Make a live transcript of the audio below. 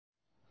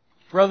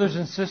Brothers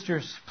and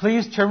sisters,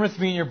 please turn with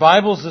me in your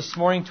Bibles this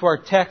morning to our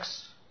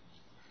text,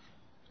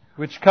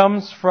 which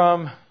comes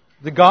from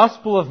the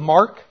Gospel of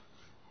Mark,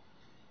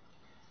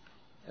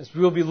 as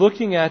we will be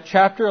looking at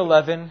chapter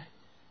 11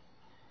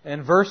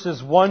 and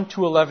verses 1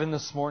 to 11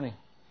 this morning.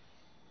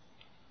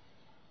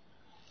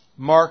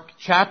 Mark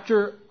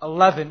chapter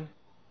 11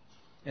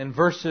 and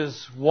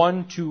verses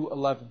 1 to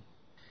 11.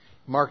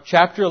 Mark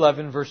chapter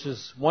 11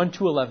 verses 1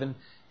 to 11.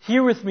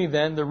 Hear with me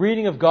then the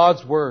reading of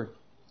God's Word.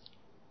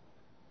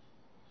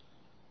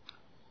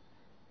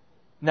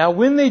 Now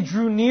when they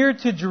drew near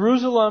to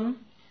Jerusalem,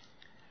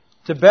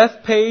 to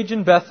Bethphage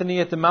and Bethany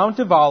at the Mount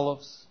of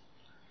Olives,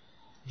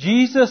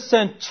 Jesus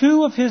sent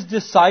two of His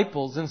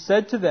disciples and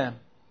said to them,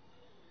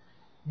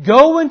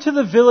 "Go into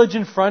the village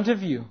in front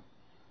of you,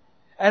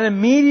 and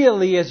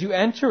immediately as you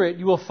enter it,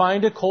 you will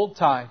find a colt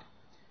tied,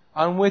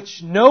 on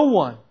which no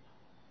one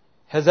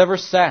has ever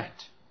sat.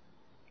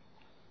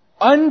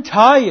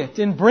 Untie it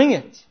and bring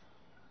it.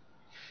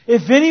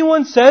 If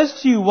anyone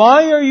says to you,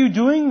 'Why are you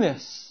doing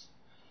this?'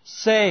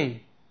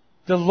 say,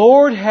 'The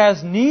Lord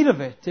has need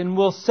of it, and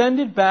will send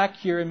it back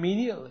here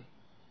immediately.'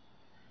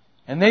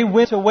 And they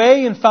went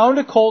away and found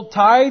a colt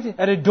tied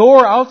at a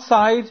door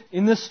outside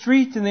in the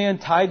street, and they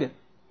untied it.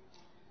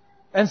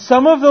 And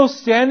some of those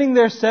standing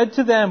there said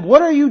to them,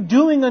 'What are you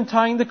doing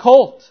untying the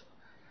colt?'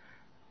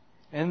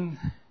 And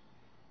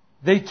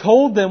they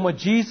told them what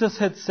Jesus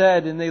had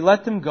said, and they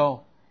let them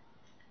go.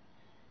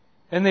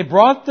 And they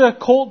brought the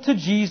colt to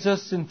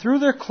Jesus and threw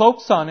their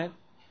cloaks on it,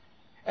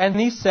 and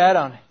He sat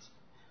on it.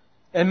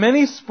 And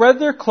many spread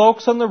their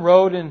cloaks on the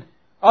road, and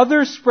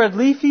others spread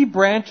leafy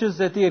branches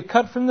that they had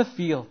cut from the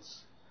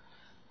fields.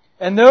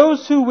 And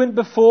those who went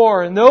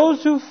before and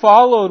those who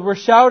followed were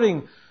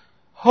shouting,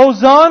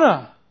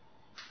 'Hosanna!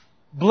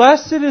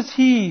 Blessed is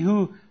He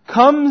who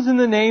comes in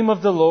the name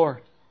of the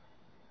Lord.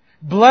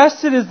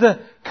 Blessed is the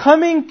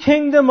coming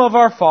kingdom of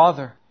our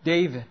father,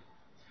 David.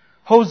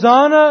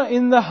 Hosanna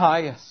in the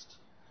highest.'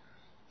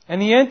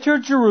 And He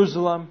entered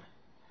Jerusalem,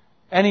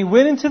 and He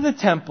went into the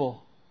temple.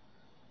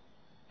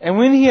 And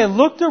when He had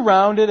looked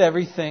around at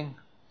everything,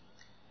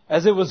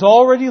 as it was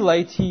already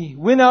late, He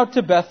went out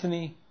to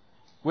Bethany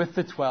with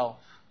the 12.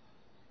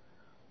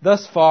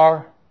 Thus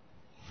far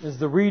is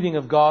the reading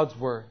of God's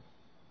Word.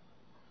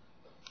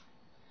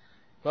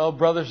 Well,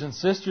 brothers and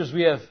sisters,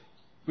 we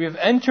have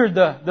entered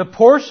the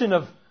portion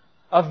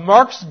of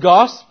Mark's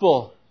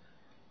Gospel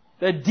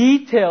that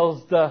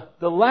details the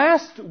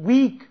last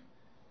week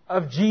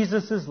of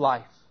Jesus'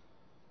 life.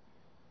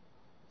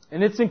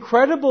 And it's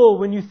incredible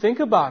when you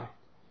think about it,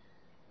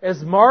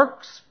 as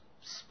Mark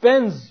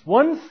spends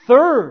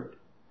 1/3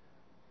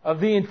 of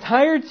the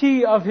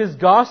entirety of his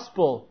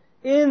Gospel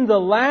in the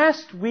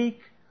last week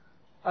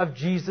of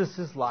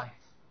Jesus' life,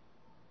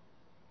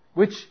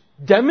 which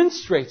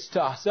demonstrates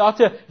to us, it ought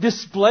to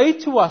display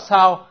to us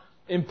how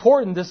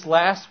important this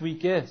last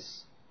week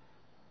is.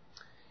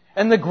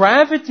 And the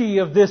gravity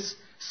of this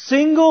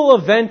single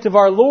event of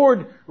our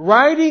Lord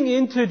riding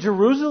into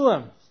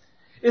Jerusalem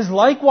is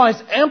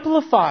likewise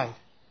amplified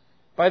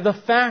by the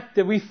fact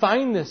that we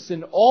find this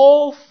in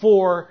all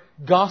 4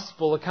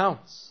 Gospel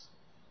accounts.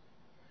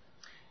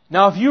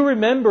 Now, if you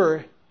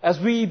remember, as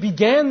we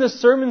began this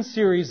sermon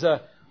series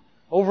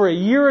over a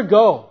year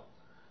ago,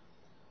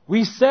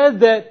 we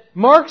said that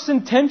Mark's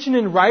intention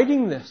in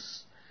writing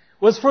this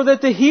was for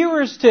that the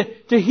hearers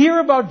to hear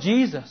about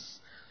Jesus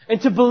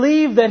and to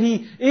believe that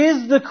He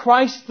is the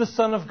Christ, the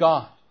Son of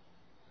God.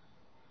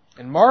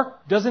 And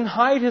Mark doesn't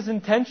hide his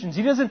intentions.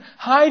 He doesn't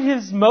hide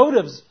his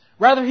motives.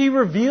 Rather, he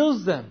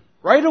reveals them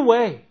right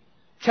away.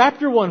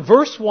 Chapter 1,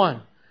 verse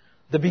 1.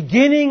 The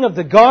beginning of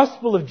the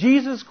gospel of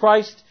Jesus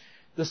Christ,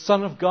 the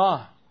Son of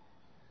God.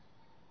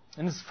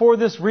 And it's for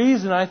this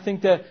reason, I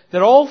think, that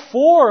all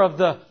 4 of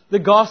the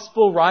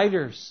gospel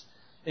writers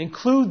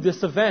include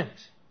this event.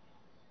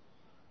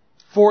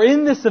 For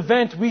in this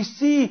event, we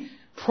see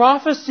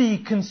prophecy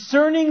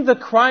concerning the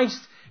Christ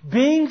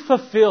being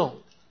fulfilled.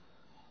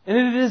 And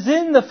it is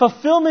in the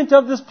fulfillment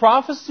of this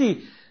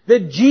prophecy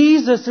that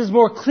Jesus is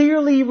more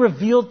clearly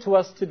revealed to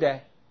us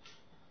today.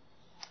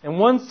 And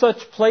one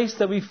such place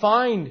that we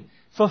find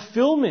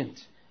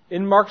fulfillment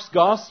in Mark's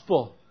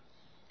Gospel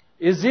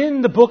is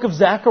in the book of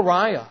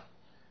Zechariah.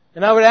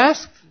 And I would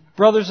ask,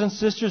 brothers and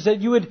sisters, that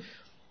you would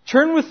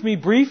turn with me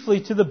briefly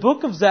to the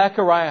book of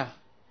Zechariah.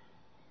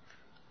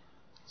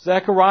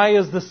 Zechariah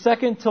is the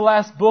second to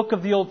last book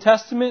of the Old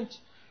Testament,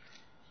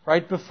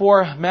 right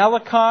before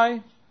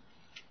Malachi.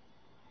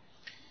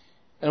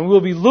 And we'll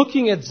be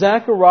looking at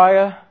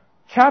Zechariah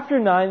chapter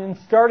 9 and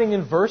starting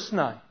in verse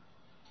 9.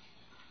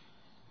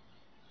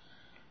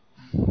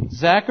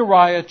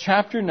 Zechariah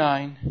chapter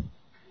 9,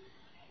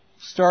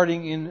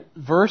 starting in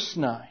verse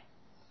 9.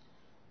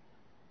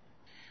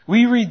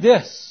 We read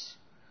this: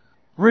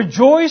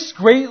 "Rejoice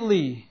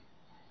greatly,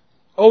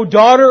 O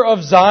daughter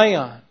of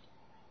Zion.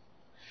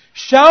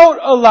 Shout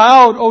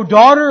aloud, O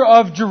daughter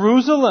of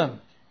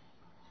Jerusalem.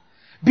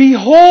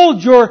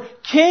 Behold, your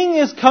king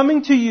is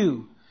coming to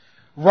you.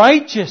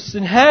 Righteous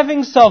and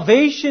having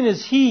salvation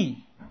is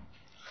He,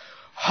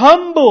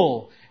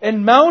 humble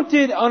and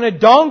mounted on a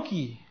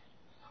donkey,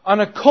 on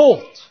a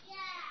colt,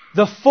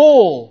 the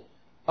foal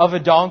of a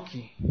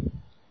donkey.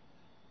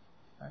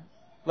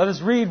 Let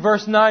us read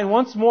verse 9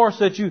 once more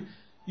so that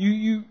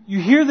you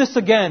hear this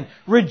again.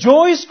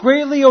 Rejoice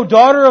greatly, O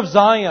daughter of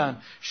Zion.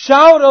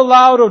 Shout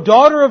aloud, O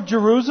daughter of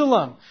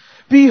Jerusalem.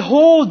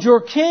 Behold,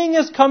 your king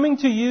is coming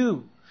to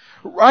you.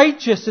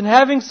 Righteous and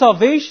having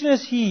salvation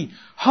is he,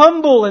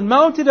 humble and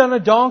mounted on a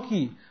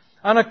donkey,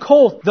 on a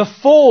colt, the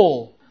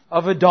foal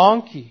of a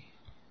donkey.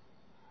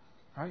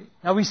 Right?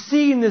 Now we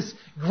see in this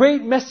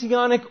great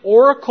messianic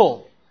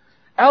oracle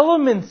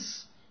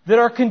elements that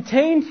are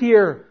contained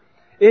here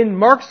in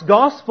Mark's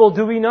Gospel,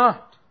 do we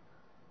not?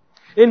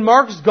 In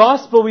Mark's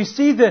Gospel we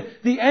see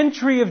the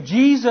entry of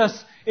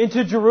Jesus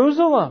into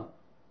Jerusalem,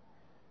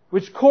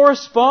 which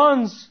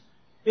corresponds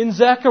in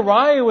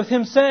Zechariah with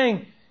him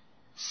saying,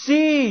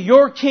 "See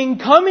your king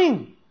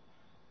coming."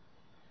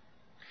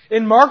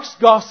 In Mark's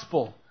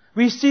Gospel,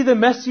 we see the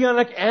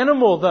messianic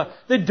animal,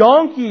 the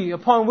donkey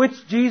upon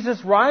which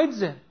Jesus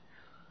rides in,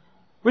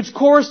 which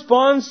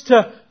corresponds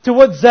to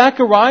what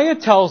Zechariah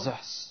tells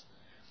us.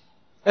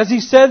 As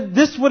he said,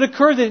 this would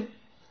occur that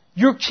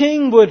your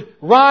king would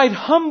ride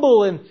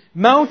humble and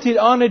mounted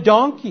on a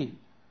donkey.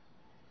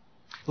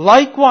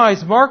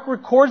 Likewise, Mark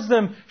records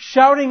them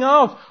shouting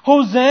out,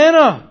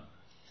 "Hosanna!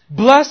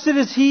 Blessed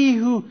is he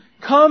who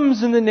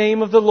comes in the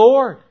name of the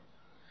Lord,"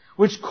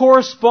 which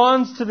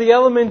corresponds to the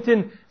element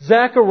in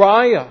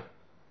Zechariah,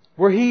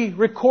 where he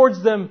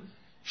records them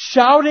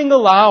shouting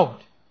aloud,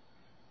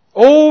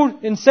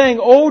 and saying,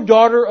 "O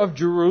daughter of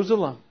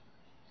Jerusalem."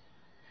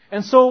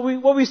 And so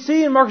what we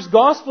see in Mark's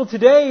Gospel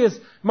today is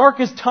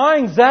Mark is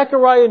tying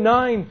Zechariah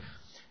 9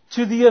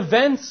 to the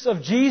events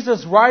of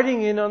Jesus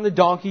riding in on the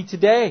donkey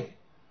today.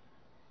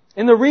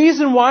 And the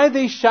reason why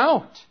they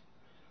shout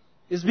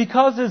is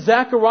because, as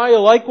Zechariah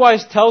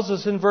likewise tells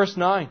us in verse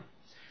 9,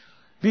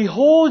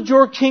 "Behold,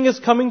 your king is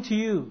coming to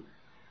you.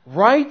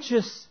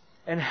 Righteous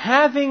and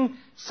having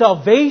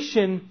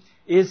salvation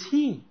is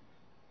he."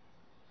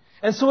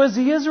 And so as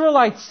the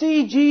Israelites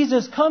see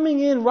Jesus coming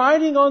in,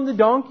 riding on the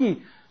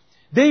donkey,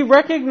 they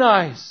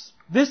recognize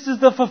this is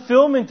the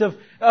fulfillment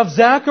of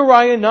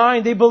Zechariah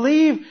 9. They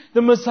believe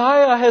the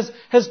Messiah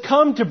has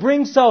come to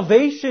bring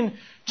salvation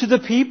to the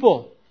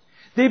people.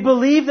 They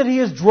believe that He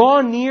has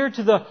drawn near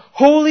to the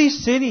holy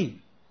city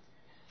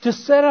to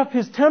set up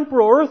His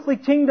temporal earthly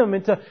kingdom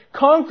and to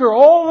conquer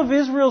all of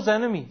Israel's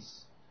enemies.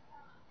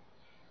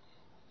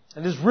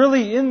 It is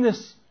really in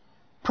this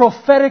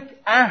prophetic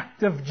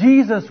act of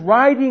Jesus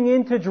riding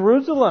into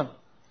Jerusalem,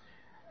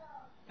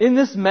 in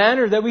this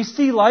manner, that we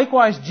see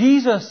likewise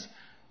Jesus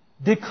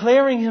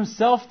declaring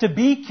Himself to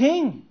be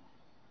King.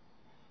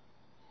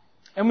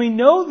 And we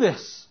know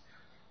this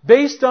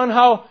based on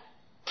how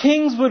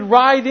kings would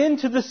ride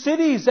into the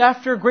cities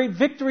after great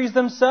victories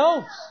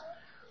themselves.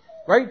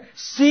 Right?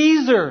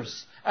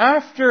 Caesars,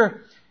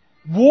 after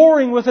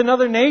warring with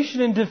another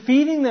nation and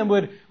defeating them,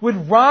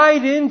 would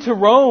ride into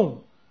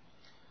Rome.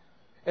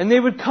 And they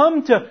would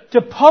come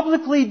to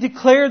publicly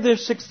declare their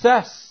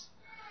success.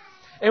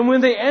 And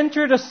when they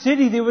entered a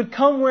city, they would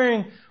come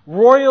wearing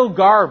royal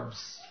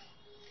garbs.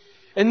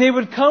 And they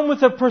would come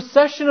with a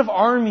procession of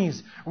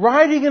armies,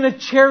 riding in a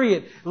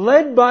chariot,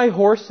 led by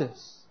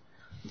horses.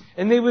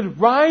 And they would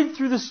ride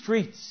through the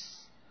streets.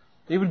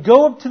 They would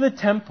go up to the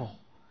temple.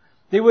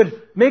 They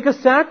would make a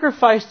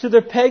sacrifice to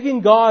their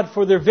pagan god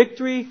for their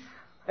victory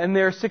and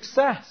their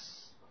success.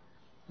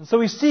 And so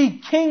we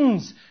see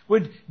kings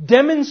would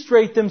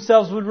demonstrate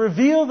themselves, would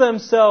reveal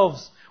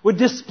themselves, would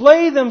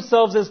display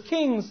themselves as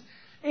kings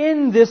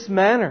in this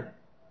manner.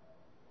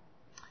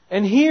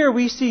 And here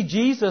we see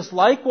Jesus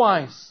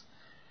likewise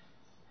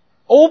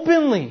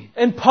openly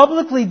and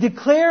publicly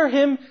declare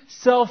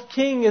Himself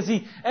King as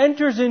He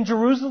enters in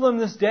Jerusalem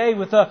this day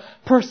with a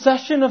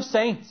procession of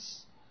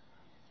saints.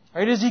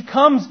 Right? As He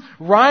comes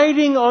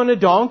riding on a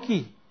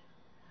donkey.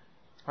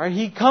 Right?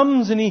 He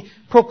comes and He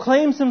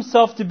proclaims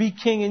Himself to be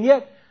King. And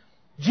yet,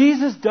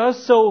 Jesus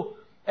does so,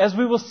 as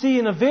we will see,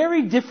 in a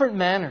very different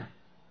manner.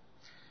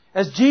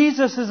 As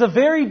Jesus is a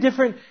very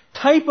different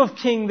type of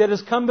King that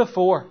has come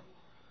before.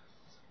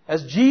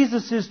 As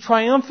Jesus'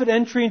 triumphant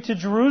entry into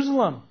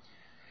Jerusalem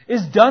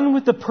is done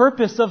with the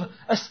purpose of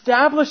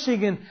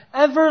establishing an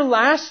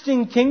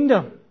everlasting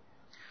kingdom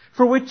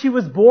for which He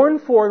was born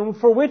for and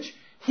for which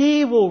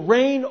He will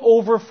reign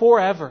over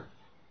forever.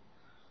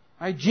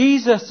 Right?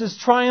 Jesus'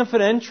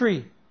 triumphant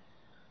entry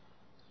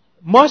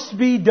must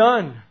be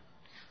done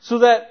so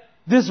that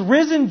this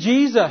risen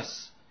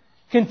Jesus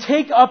can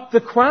take up the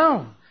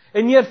crown.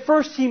 And yet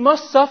first He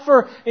must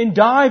suffer and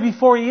die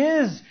before He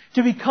is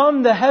to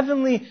become the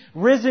heavenly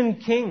risen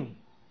King,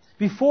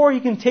 before He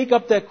can take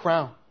up that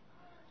crown.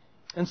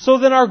 And so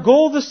then our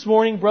goal this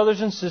morning,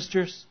 brothers and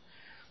sisters,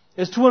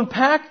 is to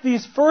unpack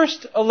these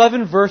first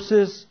 11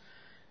 verses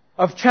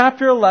of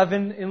chapter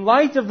 11 in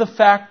light of the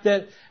fact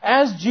that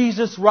as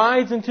Jesus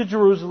rides into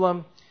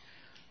Jerusalem,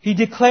 He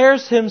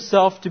declares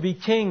Himself to be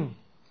King.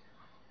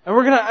 And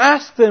we're going to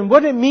ask then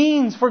what it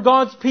means for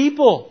God's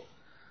people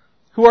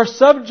who are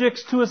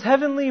subjects to His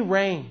heavenly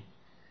reign,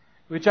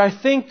 which I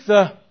think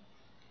the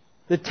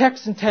the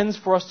text intends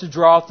for us to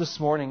draw out this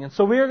morning. And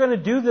so we are going to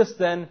do this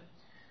then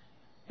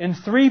in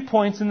 3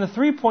 points, and the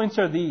 3 points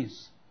are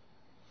these.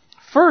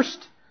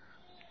 First,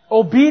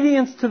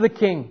 obedience to the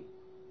King.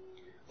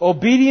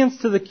 Obedience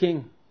to the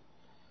King.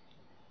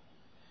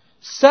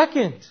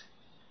 Second,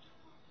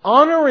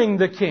 honoring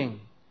the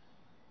King.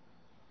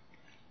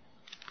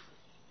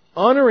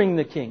 Honoring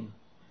the King.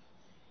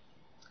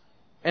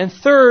 And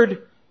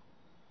third,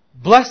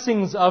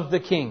 blessings of the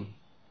King.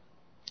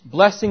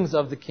 Blessings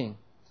of the King.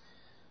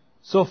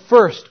 So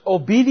first,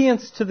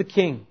 obedience to the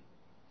King.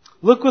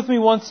 Look with me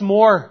once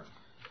more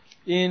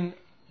in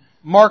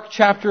Mark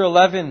chapter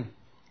 11,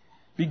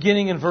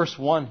 beginning in verse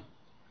 1.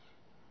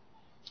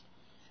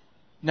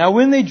 Now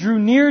when they drew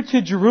near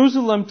to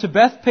Jerusalem, to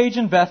Bethpage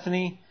and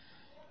Bethany,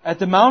 at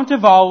the Mount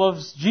of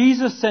Olives,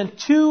 Jesus sent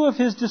 2 of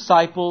His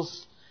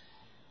disciples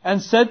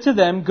and said to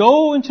them,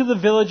 "Go into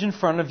the village in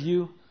front of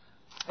you,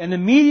 and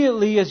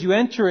immediately as you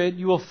enter it,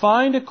 you will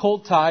find a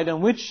colt tied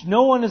on which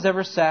no one has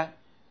ever sat.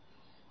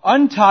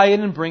 Untie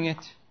it and bring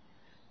it.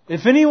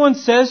 If anyone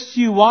says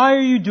to you, 'Why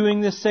are you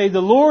doing this?' say,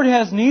 'The Lord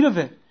has need of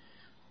it,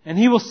 and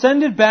He will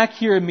send it back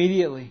here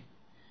immediately.'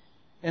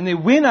 And they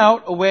went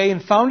out away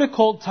and found a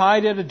colt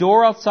tied at a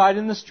door outside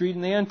in the street,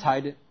 and they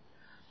untied it.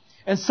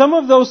 And some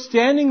of those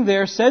standing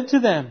there said to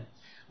them,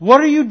 'What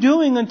are you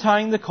doing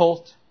untying the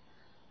colt?'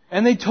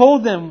 And they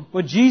told them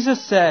what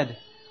Jesus said,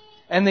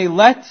 and they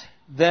let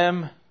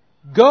them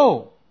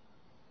go."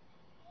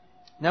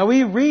 Now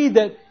we read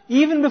that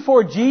even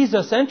before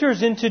Jesus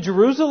enters into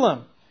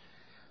Jerusalem,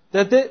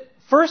 that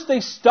first they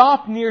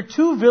stop near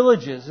 2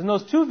 villages, and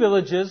those 2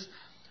 villages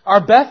are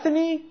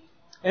Bethany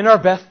and are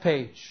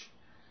Bethpage.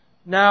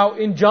 Now,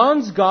 in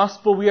John's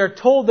Gospel, we are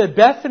told that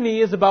Bethany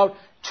is about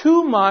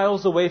 2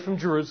 miles away from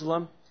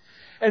Jerusalem,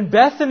 and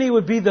Bethany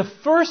would be the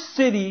first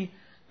city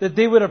that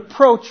they would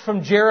approach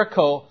from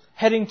Jericho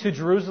heading to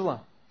Jerusalem.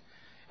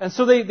 And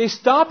so they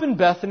stop in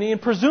Bethany,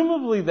 and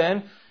presumably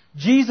then,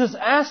 Jesus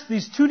asked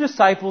these 2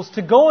 disciples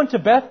to go into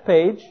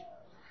Bethpage,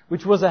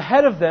 which was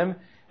ahead of them,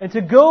 and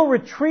to go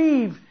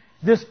retrieve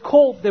this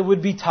colt that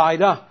would be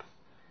tied up.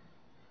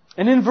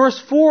 And in verse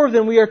 4,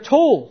 then we are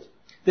told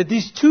that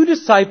these 2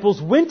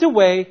 disciples went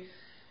away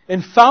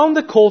and found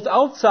the colt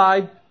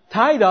outside,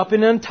 tied up,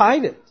 and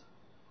untied it.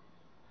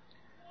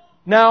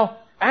 Now,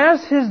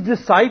 as His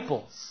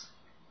disciples,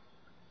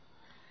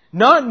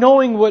 not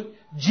knowing what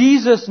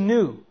Jesus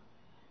knew,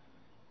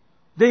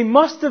 they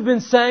must have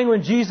been saying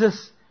when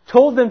Jesus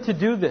told them to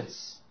do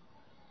this,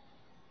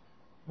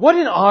 "What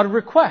an odd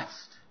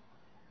request."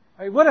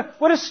 Right?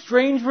 What a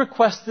strange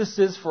request this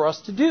is for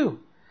us to do.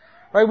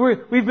 Right?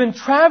 We've been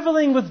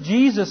traveling with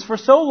Jesus for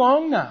so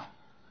long now.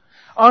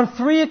 On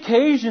 3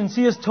 occasions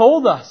He has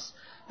told us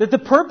that the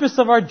purpose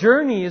of our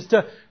journey is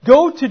to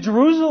go to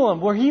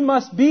Jerusalem, where He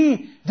must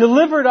be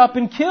delivered up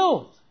and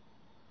killed.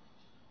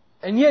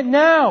 And yet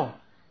now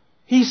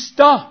He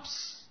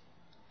stops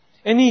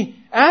and He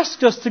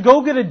asks us to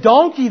go get a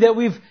donkey that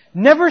we've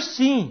never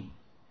seen,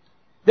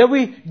 that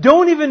we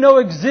don't even know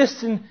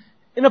exists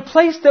in a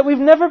place that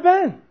we've never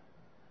been.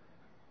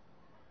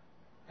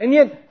 And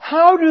yet,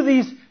 how do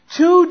these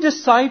 2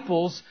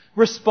 disciples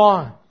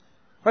respond?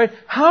 Right?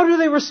 How do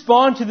they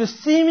respond to the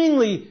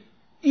seemingly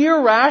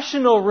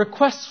irrational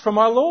requests from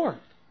our Lord?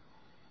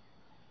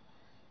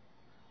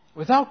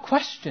 Without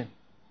question.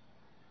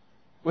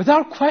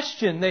 Without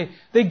question,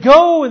 they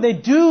go and they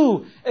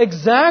do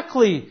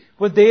exactly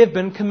what they have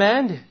been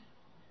commanded.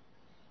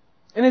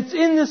 And it's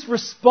in this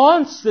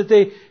response that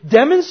they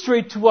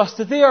demonstrate to us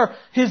that they are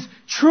His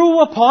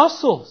true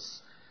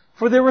apostles.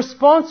 For their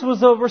response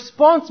was a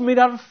response made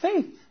out of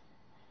faith.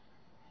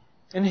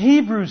 In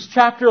Hebrews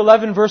chapter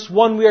 11 verse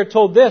 1 we are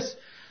told this,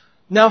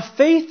 "Now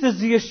faith is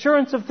the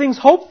assurance of things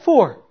hoped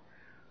for,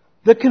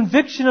 the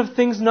conviction of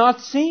things not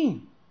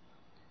seen."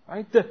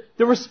 Right?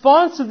 The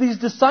response of these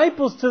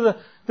disciples to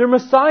their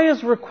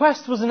Messiah's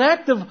request was an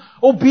act of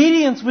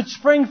obedience which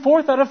sprang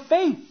forth out of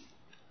faith.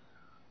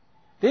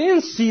 They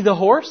didn't see the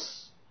horse.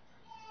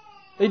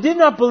 They did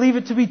not believe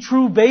it to be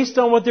true based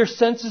on what their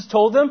senses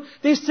told them.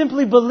 They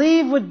simply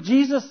believed what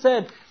Jesus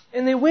said,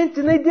 and they went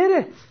and they did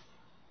it.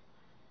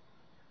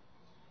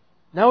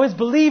 Now as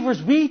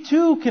believers, we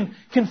too can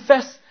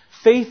confess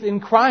faith in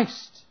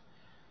Christ.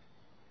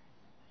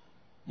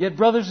 Yet,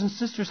 brothers and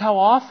sisters, how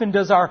often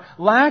does our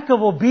lack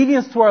of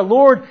obedience to our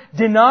Lord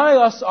deny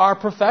us our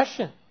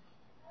profession?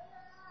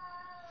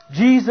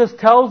 Jesus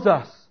tells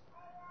us,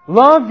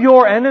 "Love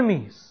your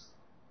enemies."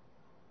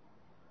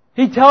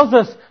 He tells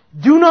us,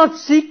 "Do not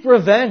seek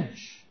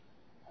revenge."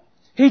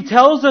 He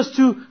tells us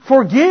to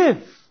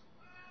forgive.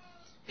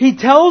 He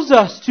tells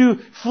us to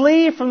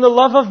flee from the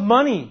love of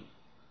money.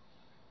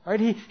 Right?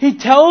 He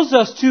tells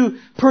us to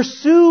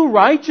pursue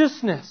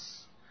righteousness.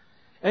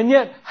 And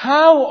yet,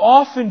 how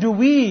often do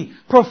we,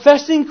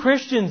 professing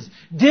Christians,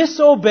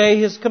 disobey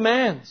His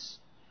commands?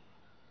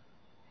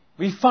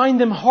 We find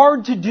them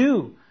hard to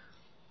do.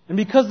 And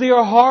because they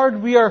are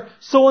hard, we are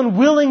so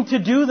unwilling to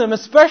do them,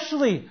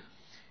 especially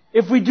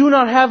if we do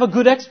not have a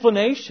good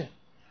explanation.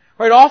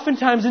 Right?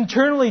 Oftentimes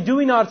internally, do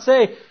we not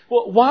say,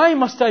 "Well, why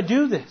must I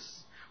do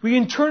this? we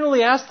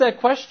internally ask that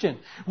question.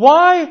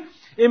 Why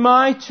am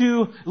I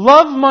to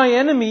love my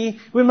enemy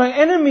when my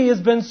enemy has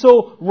been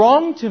so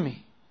wrong to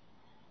me?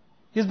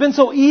 He's been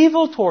so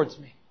evil towards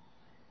me.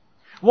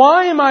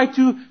 Why am I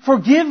to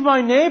forgive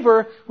my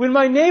neighbor when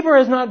my neighbor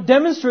has not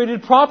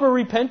demonstrated proper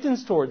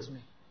repentance towards me?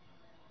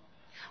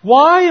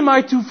 Why am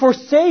I to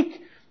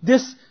forsake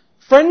this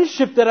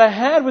friendship that I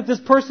had with this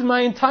person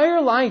my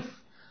entire life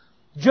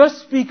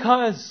just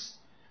because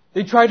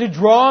they try to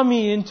draw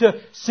me into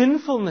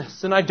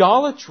sinfulness and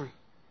idolatry?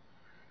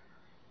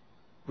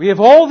 We have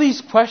all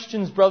these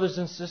questions, brothers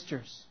and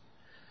sisters.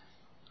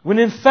 When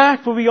in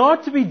fact, what we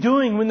ought to be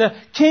doing when the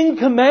King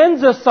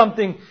commands us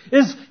something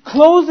is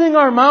closing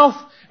our mouth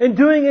and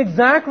doing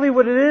exactly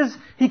what it is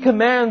He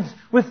commands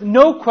with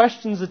no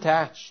questions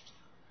attached.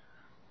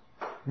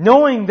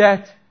 Knowing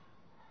that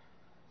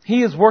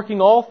He is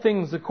working all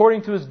things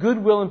according to His good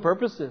will and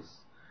purposes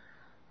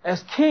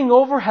as King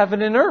over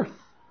heaven and earth.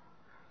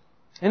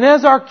 And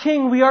as our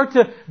King, we are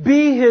to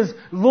be His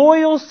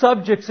loyal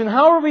subjects. And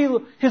how are we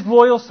His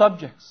loyal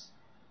subjects?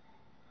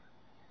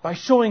 By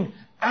showing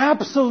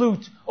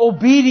absolute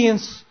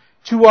obedience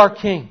to our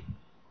King.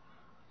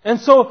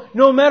 And so,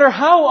 no matter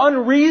how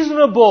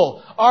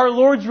unreasonable our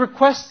Lord's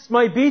requests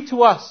might be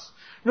to us,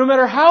 no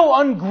matter how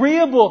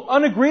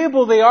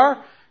unagreeable they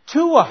are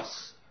to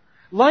us,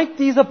 like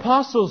these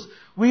apostles,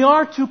 we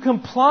are to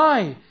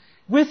comply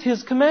with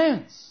His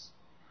commands.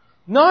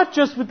 Not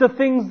just with the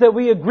things that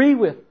we agree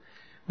with,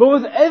 but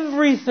with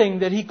everything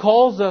that He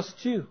calls us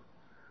to.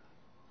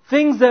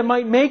 Things that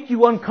might make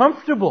you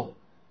uncomfortable.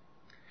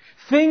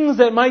 Things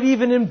that might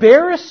even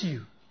embarrass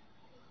you.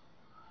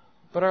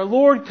 But our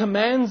Lord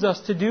commands us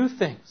to do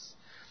things.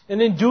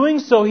 And in doing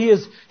so, He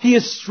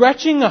is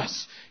stretching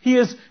us. He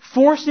is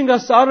forcing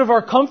us out of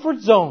our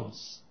comfort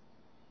zones.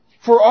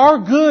 For our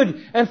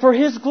good and for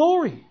His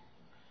glory.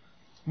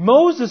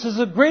 Moses is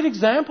a great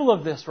example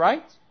of this,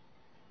 right?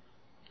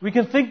 We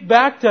can think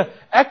back to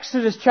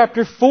Exodus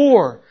chapter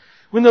 4,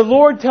 when the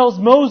Lord tells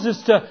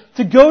Moses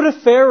to go to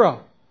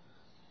Pharaoh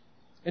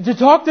and to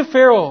talk to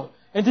Pharaoh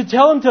and to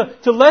tell him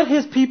to let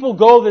his people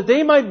go that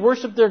they might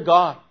worship their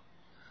God.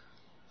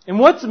 And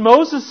what's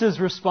Moses'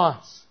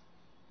 response?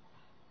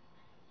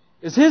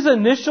 Is his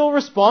initial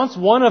response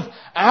one of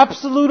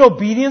absolute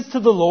obedience to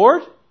the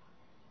Lord?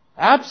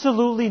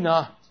 Absolutely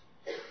not.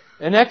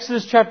 In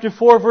Exodus chapter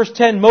 4 verse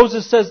 10,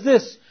 Moses says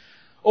this,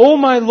 "O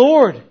my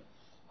Lord,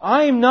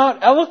 I am not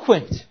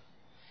eloquent,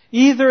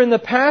 either in the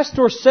past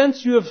or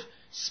since you have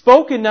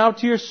spoken now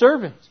to your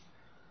servant.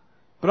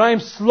 But I am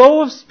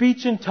slow of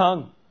speech and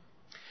tongue."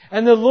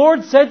 And the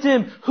Lord said to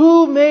him,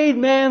 "Who made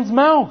man's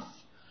mouth?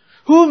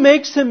 Who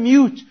makes him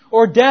mute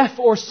or deaf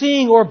or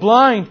seeing or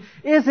blind?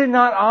 Is it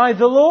not I,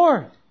 the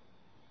Lord?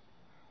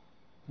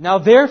 Now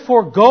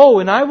therefore go,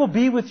 and I will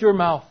be with your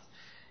mouth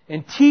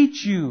and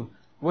teach you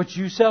what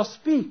you shall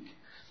speak."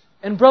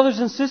 And brothers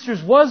and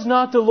sisters, was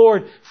not the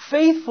Lord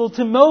faithful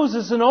to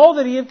Moses in all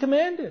that He had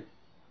commanded?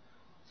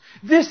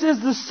 This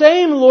is the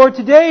same Lord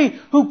today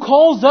who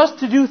calls us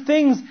to do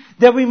things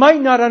that we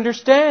might not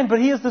understand, but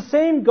He is the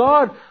same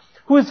God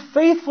who is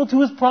faithful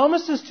to His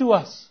promises to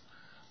us,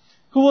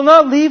 who will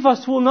not leave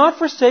us, who will not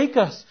forsake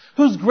us,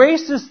 whose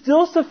grace is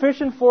still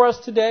sufficient for us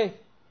today.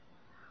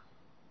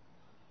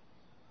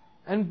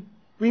 And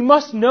we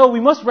must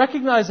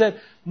recognize that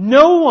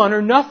no one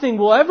or nothing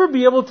will ever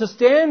be able to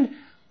stand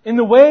in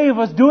the way of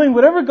us doing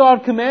whatever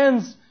God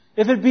commands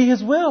if it be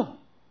His will.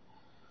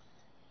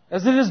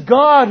 As it is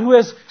God who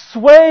has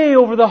sway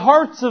over the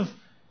hearts of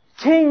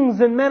kings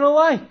and men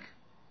alike.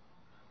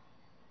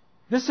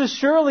 This is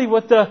surely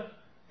what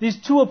these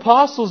two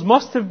apostles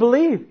must have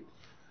believed.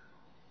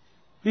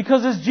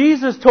 Because as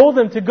Jesus told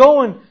them to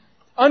go and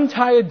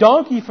untie a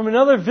donkey from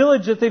another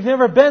village that they've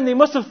never been, they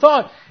must have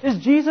thought, is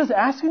Jesus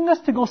asking us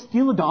to go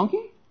steal a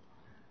donkey?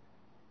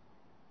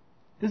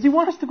 Does He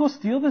want us to go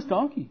steal this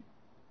donkey?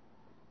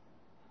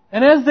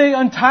 And as they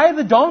untie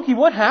the donkey,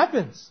 what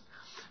happens?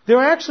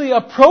 They're actually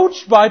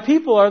approached by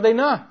people, are they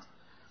not?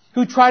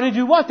 Who try to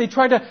do what? They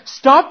try to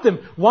stop them.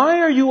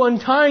 Why are you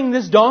untying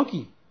this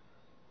donkey?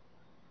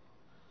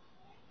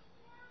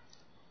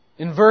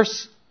 In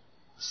verse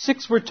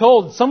 6 we're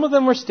told, some of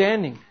them were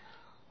standing.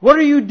 "What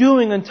are you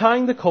doing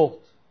untying the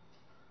colt?"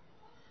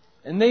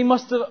 And they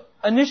must have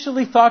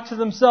initially thought to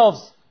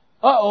themselves,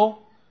 uh-oh,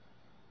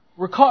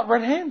 we're caught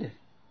red-handed.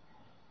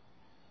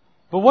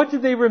 But what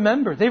did they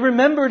remember? They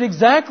remembered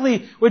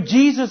exactly what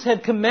Jesus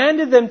had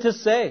commanded them to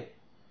say.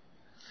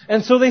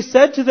 And so they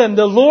said to them,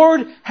 "The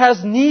Lord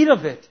has need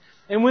of it."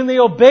 And when they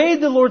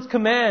obeyed the Lord's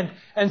command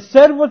and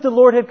said what the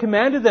Lord had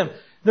commanded them,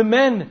 the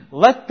men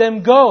let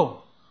them go.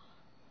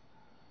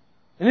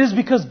 And it is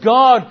because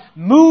God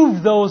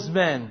moved those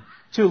men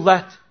to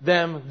let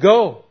them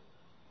go.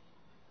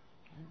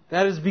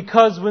 That is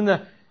because when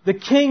the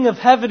King of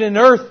heaven and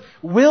earth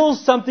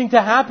wills something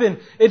to happen,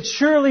 it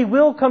surely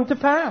will come to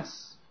pass.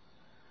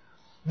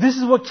 This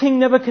is what King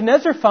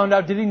Nebuchadnezzar found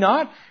out, did he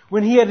not?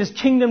 When he had his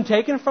kingdom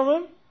taken from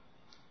him.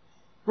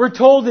 We're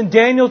told in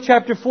Daniel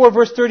chapter 4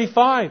 verse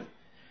 35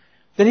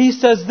 that he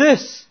says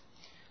this,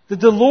 that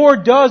the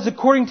Lord does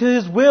according to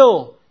His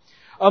will,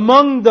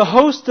 among the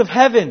host of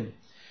heaven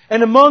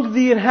and among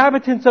the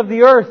inhabitants of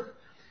the earth,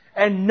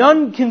 and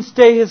none can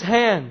stay His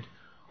hand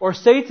or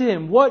say to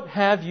Him, "What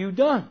have you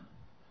done?"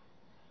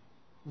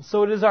 And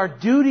so it is our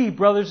duty,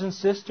 brothers and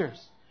sisters,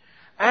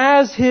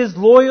 as His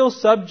loyal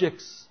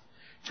subjects,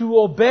 to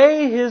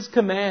obey His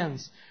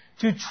commands,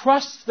 to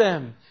trust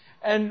them,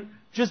 and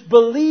just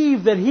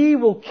believe that He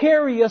will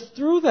carry us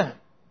through them.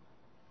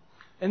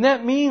 And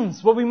that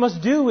means what we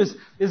must do is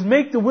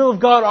make the will of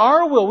God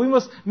our will. We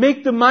must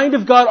make the mind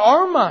of God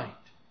our mind.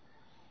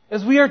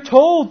 As we are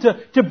told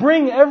to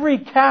bring every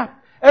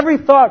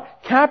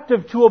thought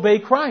captive to obey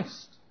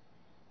Christ.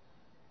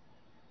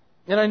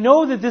 And I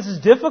know that this is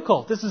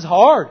difficult. This is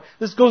hard.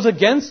 This goes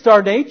against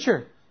our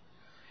nature.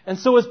 And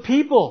so as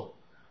people,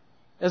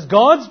 as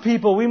God's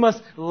people, we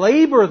must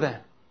labor then.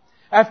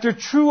 After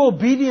true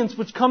obedience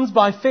which comes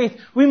by faith,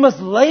 we must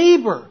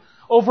labor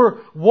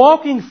over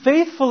walking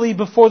faithfully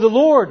before the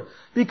Lord.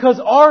 Because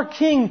our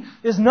King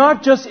is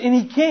not just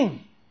any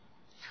king.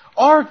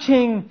 Our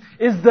King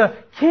is the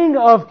King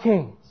of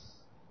kings.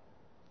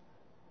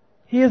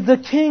 He is the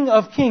King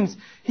of kings.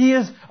 He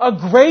is a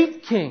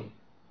great King.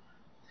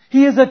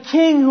 He is a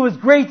King who is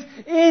great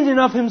in and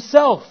of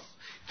Himself.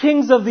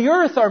 Kings of the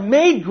earth are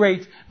made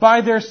great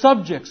by their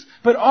subjects.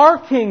 But our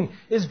King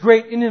is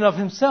great in and of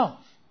Himself.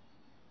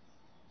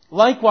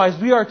 Likewise,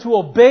 we are to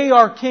obey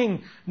our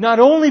King not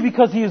only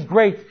because He is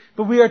great,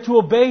 but we are to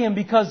obey Him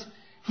because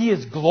He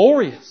is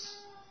glorious.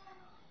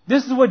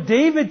 This is what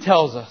David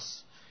tells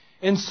us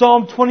in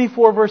Psalm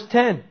 24 verse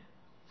 10.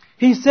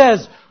 He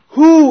says,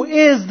 "Who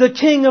is the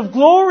King of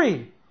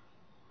glory?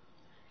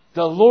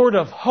 The Lord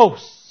of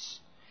hosts.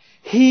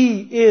 He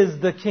is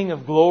the King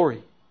of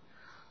glory."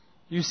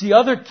 You see,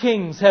 other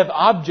kings have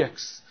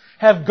objects,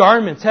 have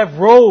garments, have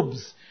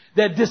robes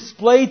that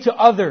display to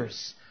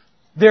others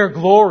their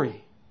glory.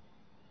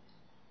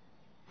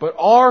 But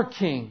our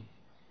King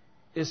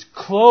is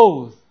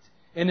clothed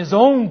in His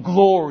own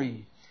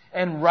glory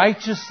and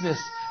righteousness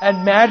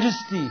and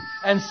majesty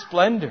and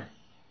splendor.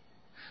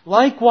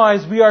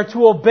 Likewise, we are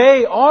to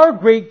obey our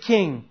great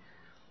King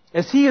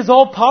as He is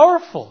all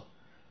powerful.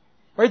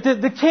 Right?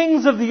 The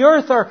kings of the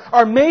earth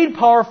are made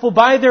powerful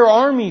by their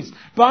armies,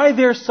 by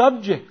their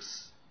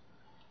subjects.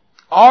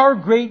 Our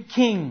great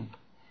King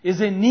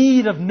is in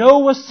need of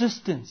no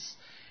assistance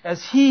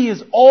as He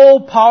is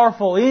all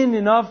powerful in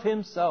and of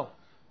Himself.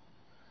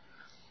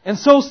 And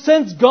so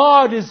since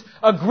God is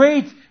a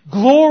great,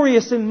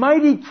 glorious and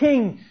mighty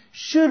King,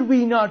 should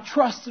we not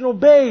trust and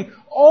obey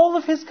all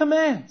of His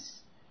commands?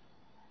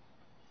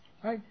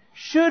 Right?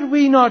 Should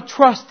we not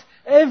trust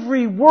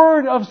every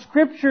word of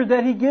Scripture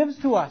that He gives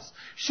to us?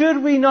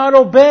 Should we not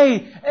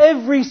obey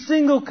every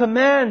single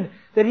command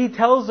that He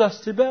tells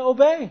us to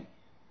obey?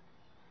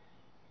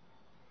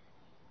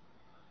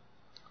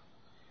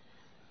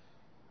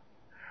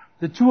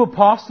 The two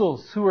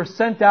apostles who were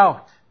sent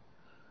out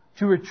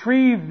to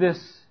retrieve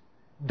this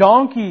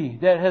donkey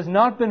that has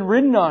not been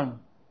ridden on,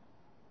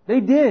 they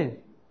did.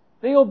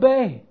 They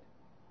obeyed.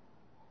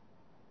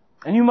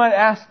 And you might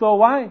ask, though,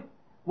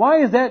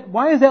 why is that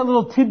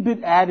little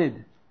tidbit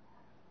added?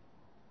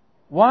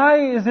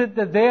 Why is it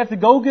that they have to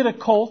go get a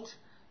colt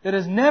that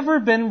has never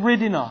been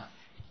ridden on?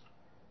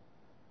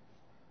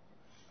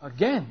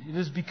 Again, it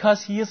is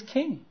because He is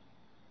King.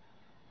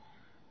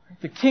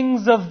 The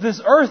kings of this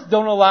earth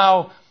don't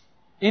allow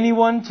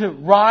anyone to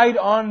ride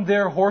on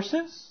their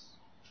horses.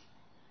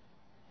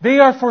 They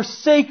are for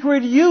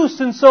sacred use.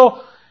 And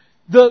so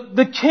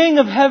the King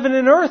of heaven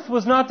and earth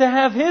was not to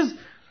have His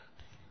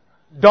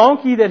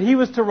donkey that He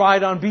was to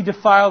ride on be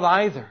defiled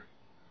either.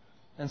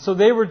 And so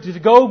they were to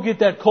go get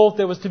that colt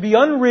that was to be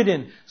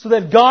unridden so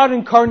that God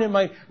incarnate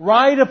might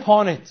ride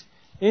upon it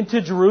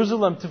into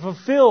Jerusalem to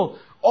fulfill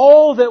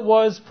all that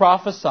was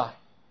prophesied.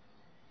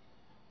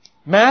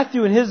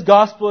 Matthew in his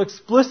gospel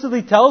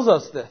explicitly tells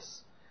us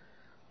this.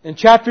 In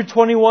chapter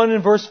 21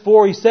 and verse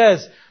 4 he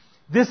says,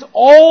 "This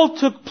all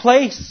took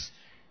place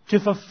to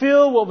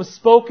fulfill what was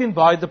spoken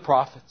by the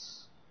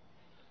prophets."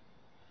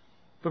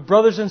 But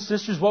brothers and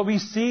sisters, what we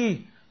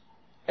see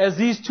as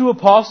these two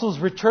apostles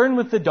return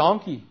with the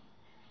donkey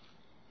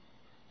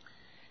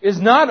is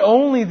not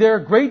only their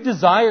great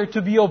desire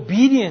to be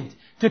obedient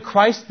to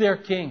Christ their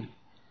King,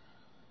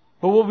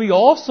 but what we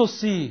also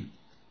see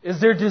is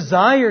their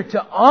desire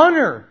to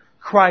honor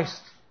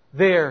Christ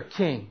their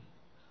King.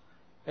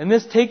 And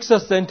this takes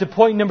us then to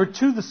point number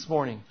 2 this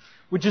morning,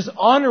 which is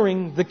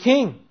honoring the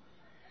King.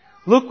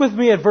 Look with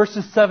me at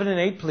verses 7 and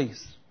 8,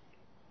 please.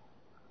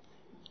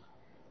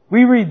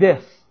 We read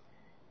this.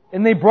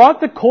 "And they brought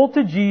the colt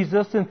to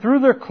Jesus and threw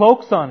their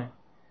cloaks on it.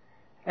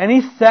 And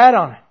He sat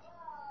on it.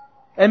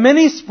 And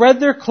many spread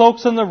their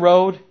cloaks on the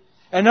road,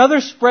 and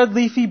others spread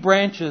leafy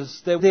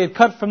branches that they had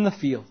cut from the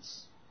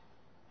fields."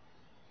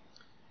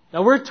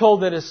 Now we're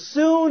told that as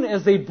soon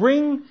as they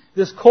bring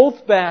this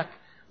colt back,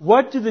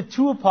 what do the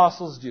two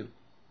apostles do?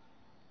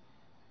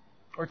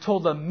 We're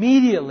told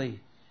immediately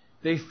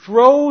they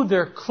throw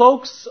their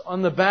cloaks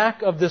on the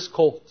back of this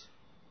colt.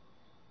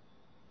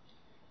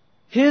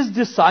 His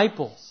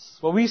disciples,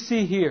 what we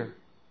see here,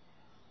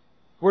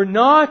 were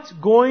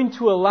not going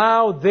to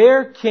allow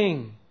their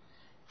king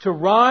to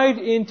ride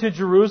into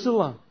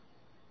Jerusalem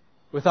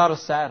without a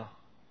saddle.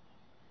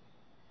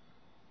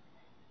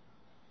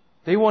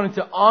 They wanted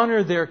to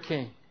honor their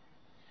king.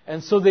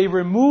 And so they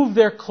remove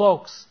their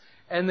cloaks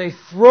and they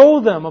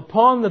throw them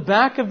upon the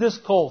back of this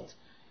colt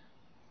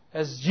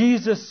as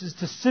Jesus is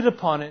to sit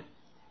upon it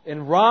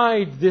and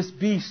ride this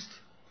beast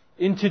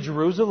into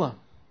Jerusalem.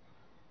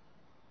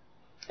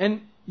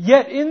 And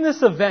yet in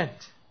this event,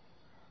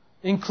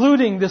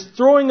 including this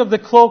throwing of the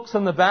cloaks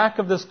on the back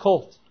of this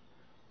colt,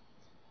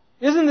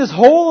 isn't this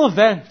whole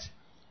event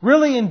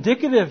really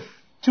indicative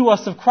to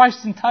us of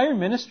Christ's entire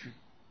ministry?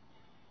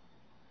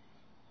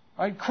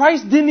 Right?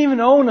 Christ didn't even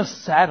own a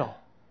saddle.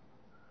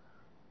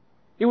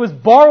 It was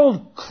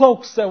borrowed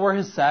cloaks that were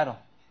His saddle.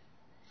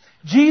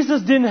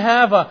 Jesus didn't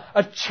have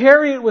a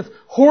chariot with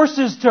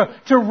horses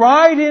to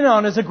ride in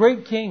on as a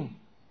great king.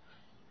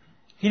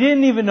 He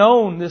didn't even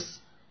own this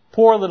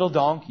poor little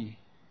donkey.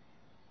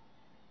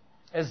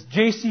 As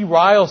J.C.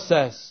 Ryle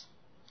says,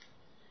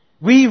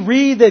 we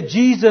read that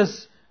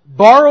Jesus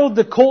borrowed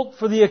the colt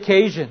for the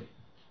occasion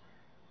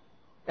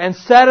and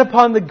sat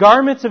upon the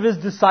garments of His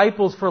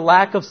disciples for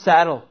lack of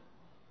saddle.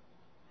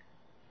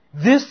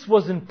 This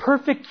was in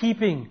perfect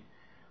keeping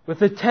with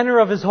the tenor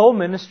of His whole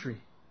ministry.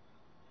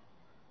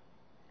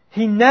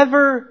 He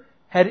never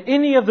had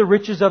any of the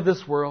riches of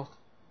this world.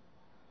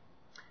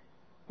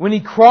 When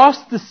He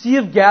crossed the Sea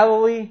of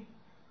Galilee,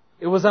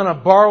 it was on a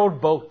borrowed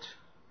boat.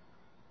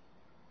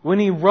 When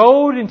He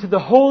rode into the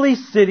holy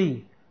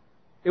city,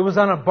 it was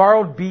on a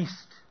borrowed beast.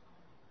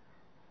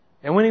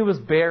 And when He was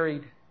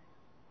buried,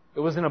 it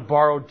was in a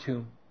borrowed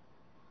tomb.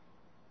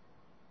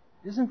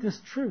 Isn't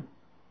this true?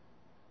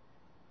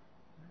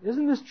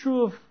 Isn't this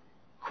true of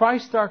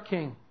Christ our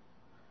King?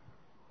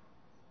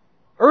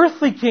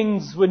 Earthly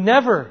kings would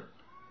never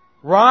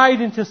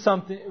ride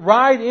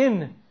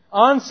in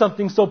on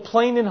something so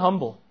plain and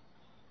humble.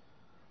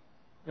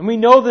 And we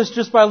know this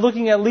just by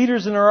looking at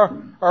leaders in our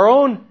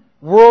own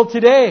world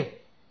today.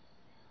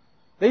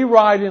 They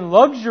ride in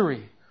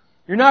luxury.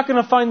 You're not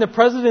going to find the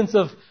presidents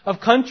of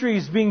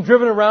countries being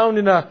driven around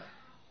in a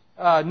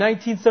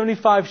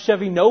 1975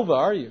 Chevy Nova,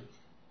 are you?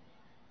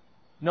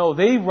 No,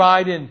 they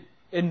ride in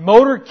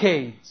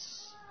motorcades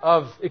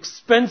of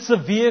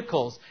expensive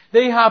vehicles.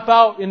 They hop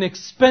out in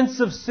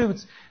expensive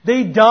suits.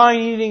 They dine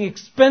eating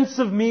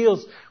expensive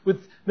meals with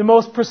the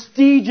most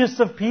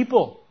prestigious of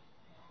people.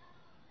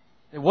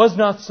 It was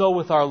not so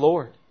with our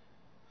Lord.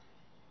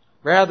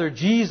 Rather,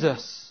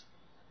 Jesus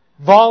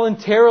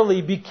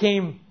voluntarily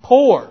became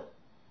poor,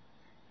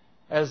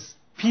 as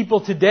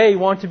people today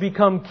want to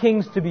become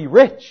kings to be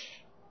rich.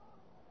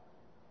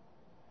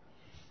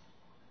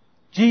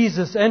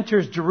 Jesus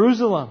enters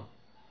Jerusalem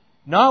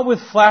not with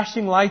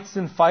flashing lights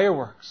and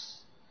fireworks,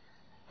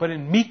 but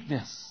in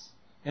meekness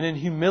and in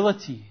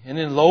humility and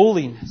in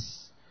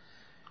lowliness.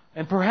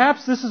 And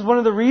perhaps this is one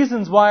of the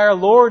reasons why our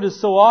Lord is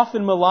so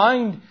often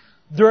maligned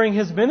during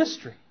His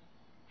ministry.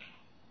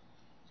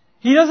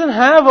 He doesn't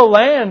have a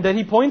land that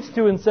He points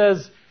to and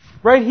says,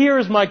 right here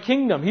is my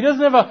kingdom. He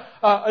doesn't have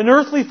an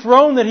earthly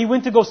throne that He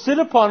went to go sit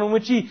upon in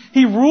which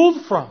He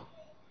ruled from.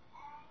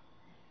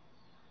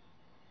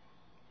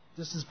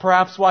 This is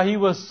perhaps why He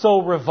was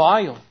so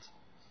reviled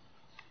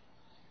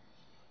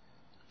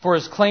for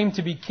His claim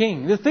to be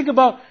king. Think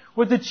about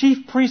what the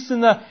chief priests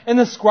and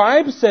the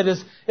scribes said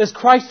as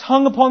Christ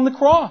hung upon the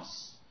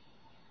cross.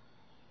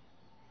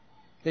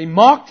 They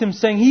mocked Him,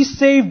 saying, He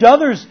saved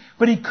others,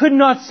 but He could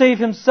not save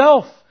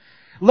Himself.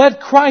 Let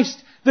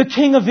Christ, the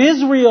King of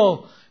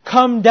Israel,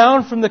 come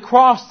down from the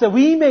cross that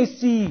we may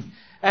see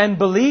and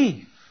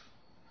believe.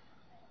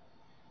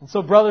 And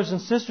so, brothers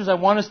and sisters, I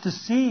want us to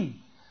see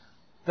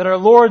that our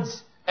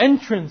Lord's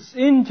entrance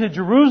into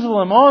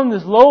Jerusalem on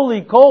this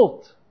lowly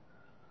colt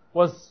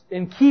was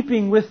in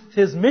keeping with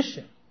His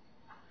mission.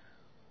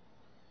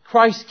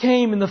 Christ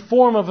came in the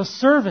form of a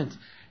servant,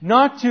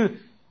 not to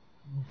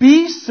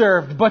be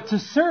served, but to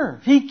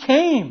serve. He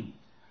came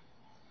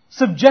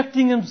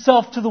subjecting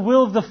Himself to the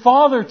will of the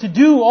Father to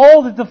do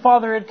all that the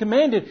Father had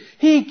commanded.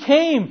 He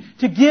came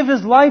to give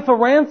His life a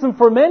ransom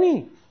for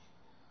many.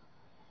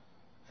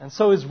 And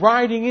so His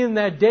riding in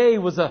that day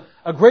was a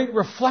great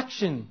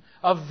reflection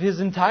of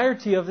His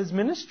entirety of His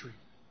ministry.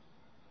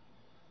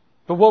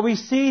 But what we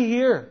see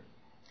here,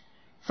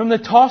 from the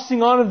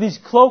tossing on of these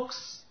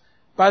cloaks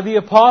by the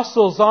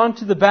apostles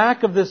onto the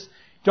back of this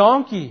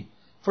donkey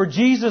for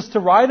Jesus to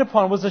ride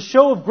upon, was a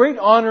show of great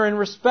honor and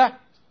respect.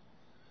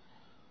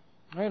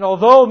 Right?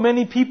 Although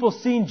many people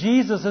seen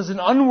Jesus as an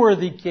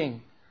unworthy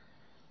king,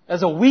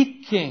 as a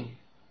weak king,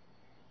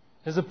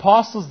 His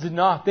apostles did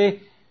not. They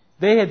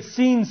had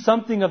seen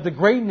something of the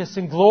greatness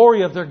and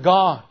glory of their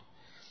God.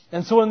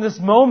 And so in this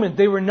moment,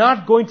 they were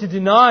not going to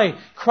deny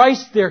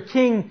Christ their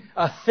King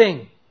a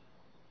thing.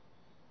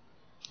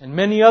 And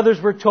many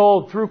others were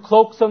told, threw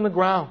cloaks on the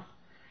ground.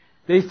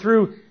 They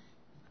threw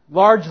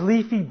large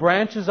leafy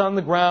branches on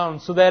the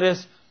ground so that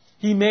as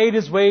He made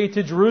His way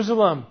to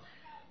Jerusalem,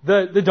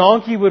 the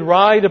donkey would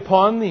ride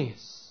upon these.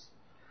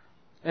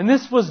 And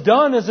this was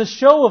done as a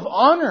show of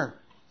honor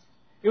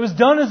It was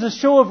done as a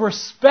show of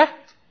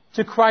respect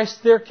to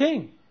Christ their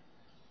King.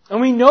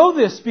 And we know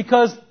this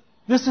because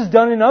this is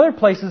done in other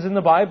places in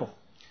the Bible.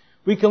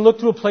 We can look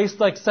to a place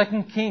like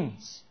 2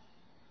 Kings,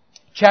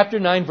 chapter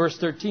 9, verse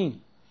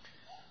 13.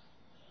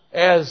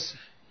 As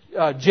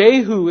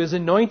Jehu is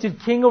anointed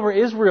king over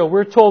Israel,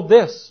 we're told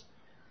this.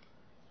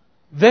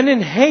 Then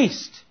in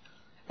haste,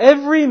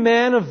 every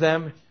man of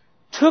them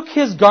took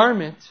his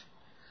garment,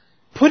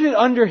 put it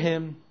under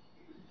him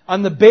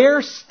on the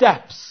bare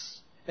steps,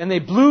 and they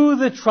blew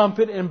the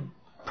trumpet and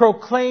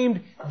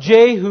proclaimed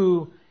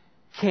Jehu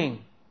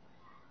king.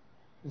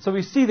 And so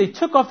we see they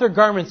took off their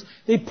garments,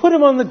 they put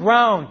them on the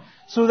ground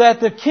so that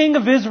the king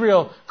of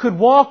Israel could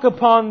walk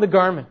upon the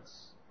garments.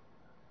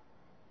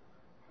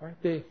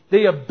 Right?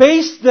 They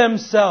abased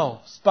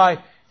themselves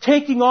by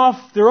taking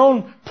off their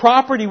own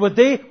property, what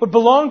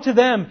belonged to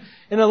them,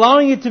 and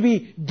allowing it to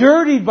be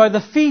dirtied by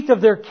the feet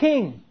of their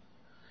king.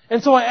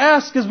 And so I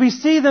ask, as we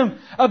see them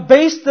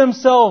abase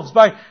themselves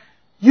by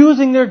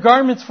using their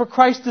garments for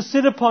Christ to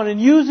sit upon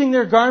and using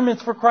their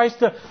garments for Christ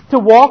to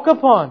walk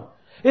upon,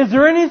 is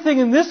there anything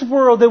in this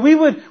world that we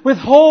would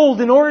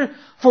withhold in order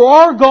for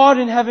our God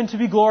in heaven to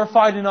be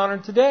glorified and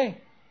honored today?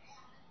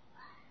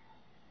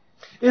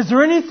 Is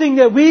there anything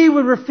that we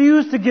would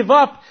refuse to give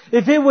up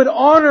if it would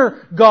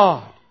honor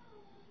God?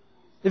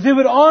 If it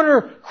would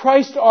honor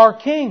Christ our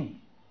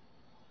King?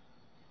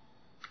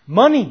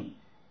 Money,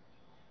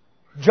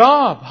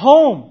 job,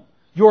 home,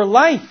 your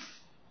life.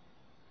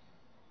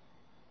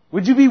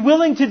 Would you be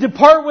willing to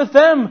depart with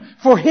them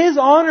for His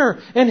honor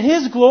and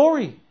His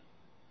glory?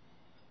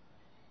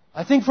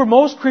 I think for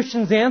most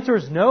Christians the answer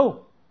is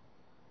no.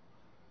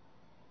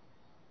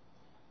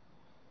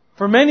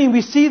 For many,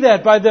 we see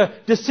that by the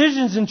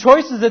decisions and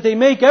choices that they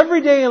make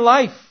every day in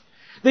life.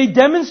 They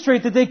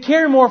demonstrate that they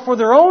care more for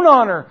their own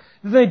honor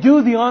than they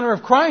do the honor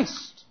of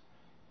Christ.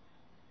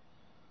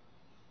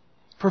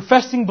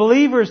 Professing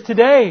believers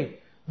today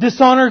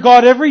dishonor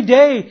God every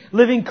day,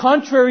 living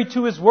contrary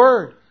to His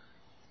Word.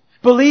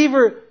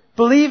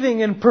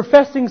 Believing and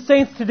professing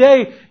saints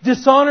today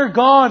dishonor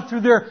God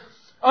through their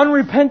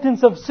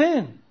unrepentance of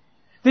sin.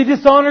 They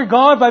dishonor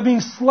God by being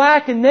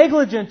slack and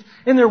negligent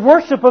in their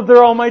worship of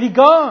their Almighty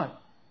God.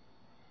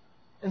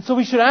 And so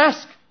we should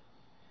ask,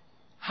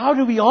 how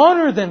do we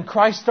honor then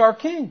Christ our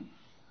King?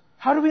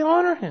 How do we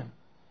honor Him?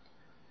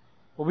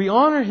 Well, we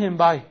honor Him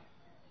by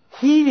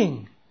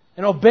heeding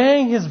and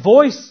obeying His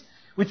voice,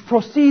 which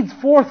proceeds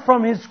forth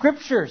from His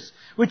Scriptures,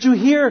 which you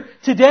hear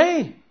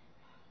today.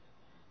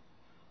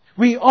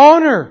 We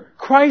honor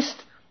Christ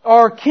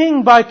our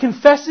King by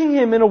confessing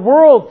Him in a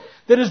world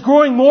that is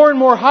growing more and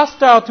more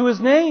hostile to His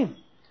name.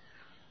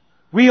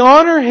 We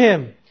honor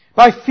Him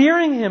by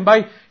fearing Him,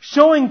 by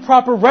showing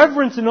proper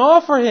reverence and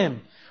awe for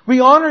Him. We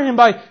honor Him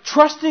by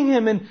trusting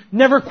Him and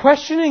never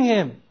questioning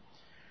Him.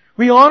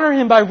 We honor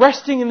Him by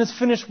resting in His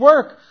finished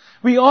work.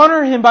 We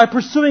honor Him by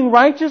pursuing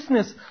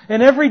righteousness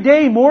and every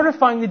day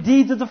mortifying the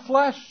deeds of the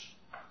flesh.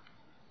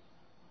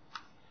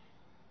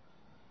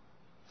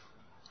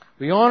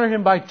 We honor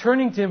Him by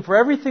turning to Him for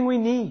everything we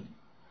need,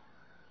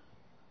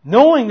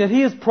 knowing that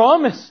He has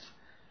promised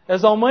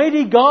as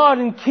Almighty God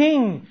and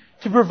King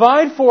to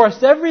provide for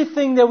us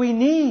everything that we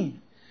need,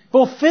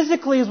 both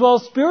physically as well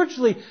as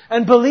spiritually,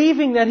 and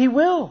believing that He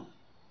will.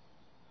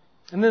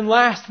 And then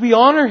last, we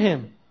honor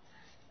Him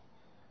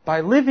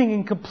by living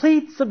in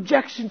complete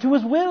subjection to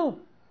His will.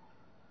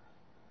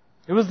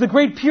 It was the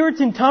great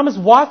Puritan Thomas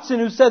Watson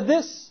who said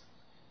this: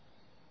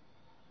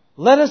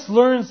 "Let us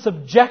learn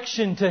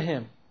subjection to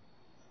Him.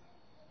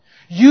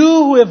 You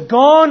who have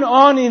gone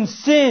on in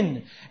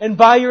sin and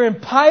by your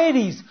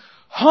impieties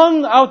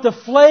hung out the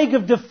flag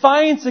of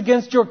defiance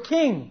against your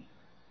King.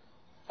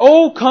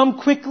 Oh, come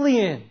quickly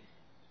in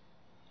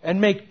and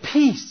make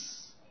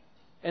peace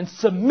and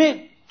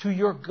submit to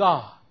your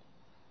God."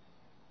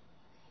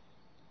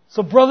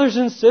 So brothers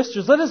and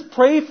sisters, let us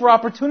pray for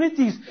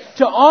opportunities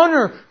to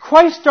honor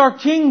Christ our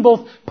King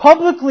both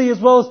publicly as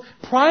well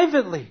as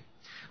privately.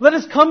 Let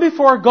us come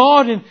before our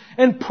God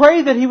and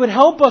pray that He would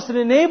help us and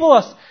enable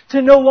us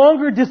to no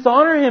longer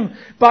dishonor Him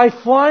by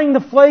flying the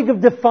flag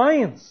of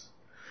defiance.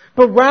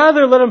 But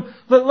rather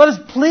let us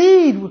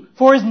plead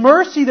for His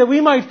mercy that we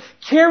might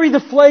carry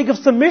the flag of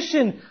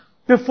submission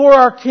before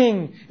our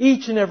King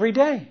each and every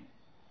day.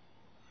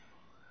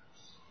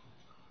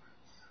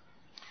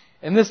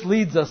 And this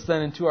leads us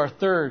then into our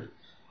third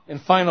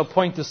and final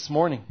point this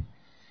morning,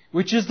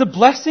 which is the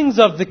blessings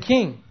of the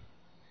King.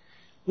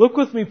 Look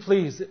with me,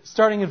 please,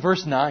 starting in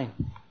verse 9.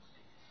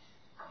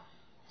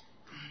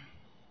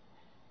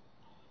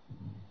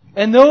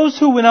 "And those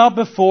who went out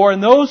before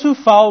and those who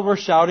followed were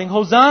shouting,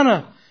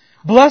 'Hosanna!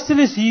 Blessed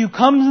is He who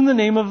comes in the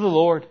name of the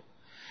Lord.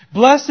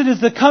 Blessed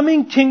is the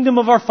coming kingdom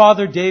of our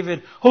father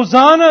David.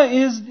 Hosanna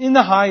is in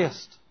the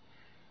highest.'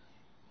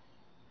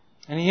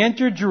 And He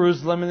entered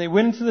Jerusalem, and they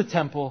went into the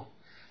temple.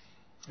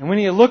 And when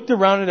He had looked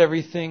around at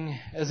everything,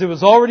 as it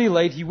was already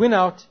late, He went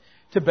out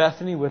to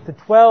Bethany with the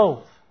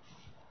 12.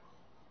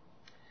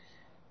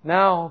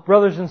 Now,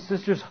 brothers and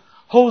sisters,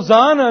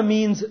 Hosanna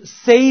means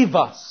save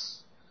us.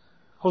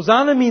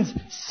 Hosanna means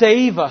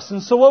save us.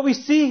 And so what we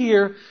see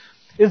here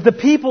is the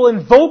people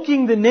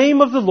invoking the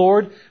name of the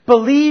Lord,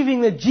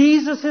 believing that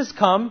Jesus has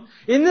come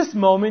in this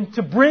moment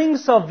to bring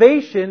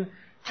salvation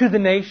to the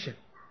nation.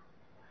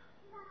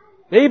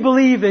 They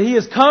believe that He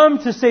has come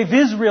to save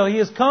Israel. He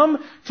has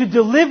come to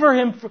deliver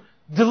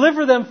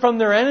them from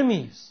their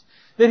enemies.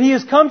 That He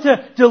has come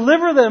to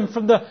deliver them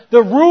from the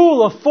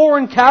rule of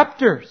foreign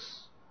captors.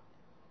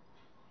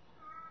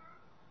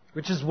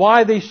 Which is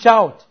why they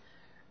shout,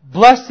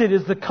 "Blessed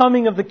is the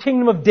coming of the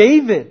kingdom of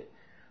David.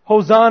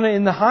 Hosanna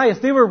in the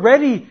highest." They were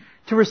ready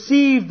to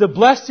receive the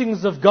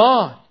blessings of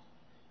God,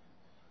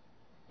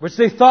 which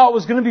they thought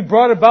was going to be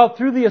brought about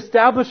through the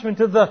establishment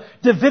of the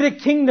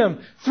Davidic kingdom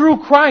through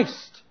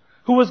Christ,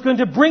 who was going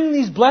to bring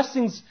these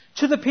blessings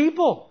to the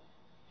people.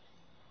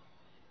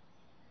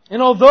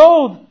 And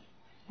although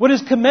what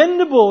is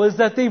commendable is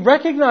that they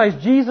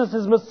recognize Jesus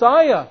as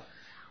Messiah,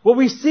 what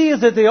we see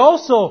is that they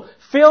also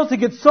fail to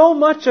get so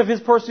much of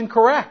His person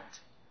correct.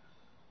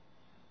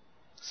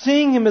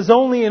 Seeing Him as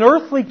only an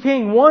earthly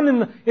king,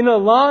 one in a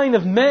line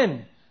of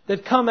men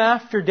that come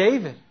after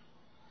David.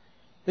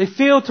 They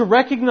fail to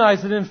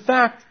recognize that in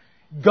fact,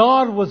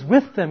 God was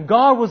with them.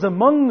 God was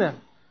among them.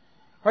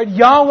 Right?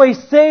 Yahweh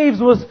saves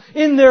was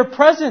in their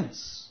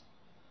presence.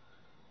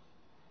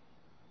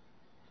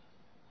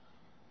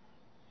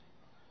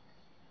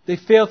 They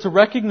fail to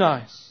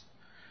recognize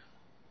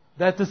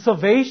that the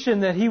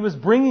salvation that He was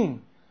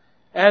bringing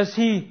as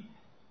He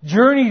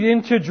journeyed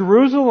into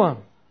Jerusalem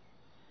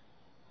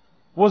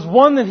was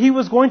one that He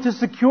was going to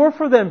secure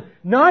for them,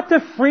 not to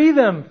free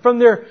them from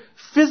their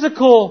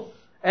physical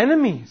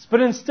enemies,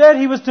 but instead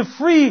He was to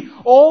free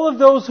all of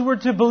those who were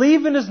to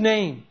believe in His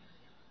name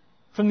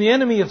from the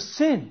enemy of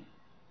sin.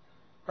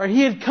 Right?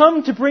 He had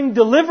come to bring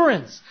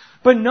deliverance,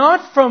 but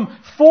not from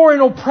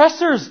foreign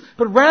oppressors,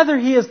 but rather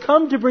He has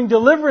come to bring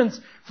deliverance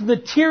from the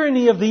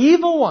tyranny of the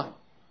evil one.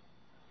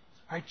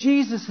 Right?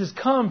 Jesus has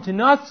come to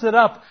not set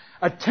up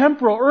a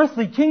temporal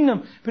earthly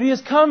kingdom, but He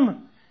has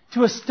come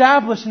to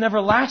establish an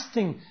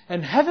everlasting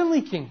and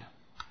heavenly kingdom.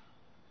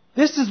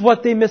 This is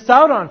what they miss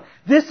out on.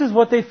 This is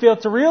what they fail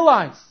to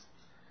realize.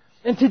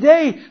 And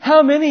today,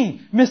 how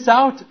many miss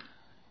out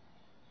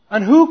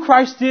on who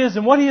Christ is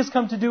and what He has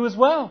come to do as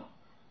well?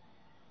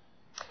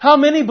 How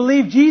many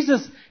believe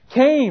Jesus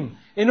came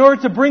in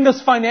order to bring us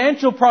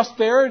financial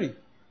prosperity?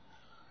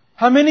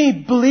 How many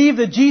believe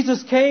that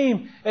Jesus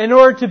came in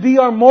order to be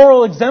our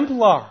moral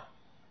exemplar?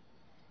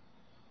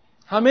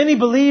 How many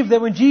believe that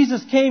when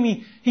Jesus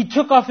came, He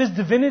took off His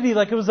divinity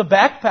like it was a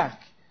backpack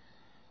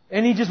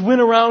and He just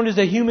went around as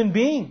a human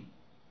being?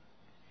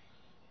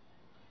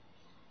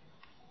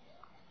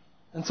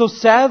 And so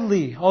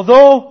sadly,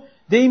 although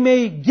they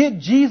may get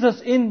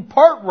Jesus in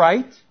part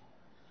right,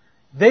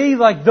 they,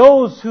 like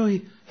those who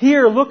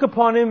here look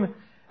upon Him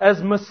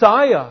as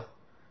Messiah,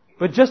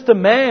 but just a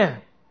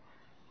man,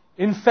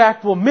 in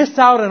fact will miss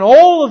out on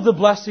all of the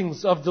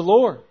blessings of the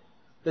Lord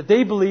that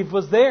they believed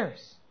was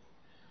theirs.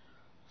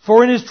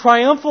 For in His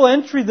triumphal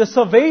entry, the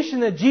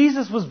salvation that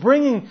Jesus was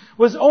bringing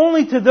was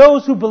only to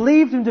those who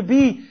believed Him to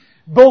be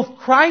both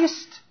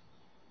Christ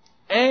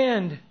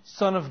and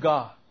Son of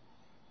God.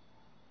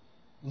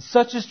 And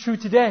such is true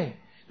today.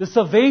 The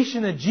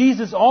salvation that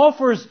Jesus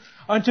offers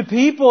unto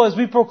people as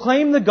we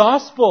proclaim the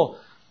gospel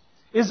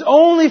is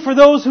only for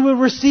those who will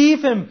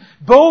receive Him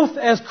both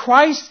as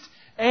Christ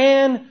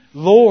and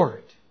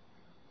Lord.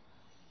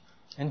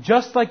 And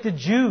just like the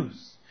Jews,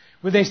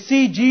 when they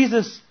see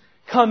Jesus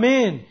come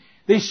in,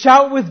 they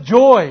shout with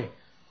joy.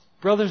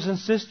 Brothers and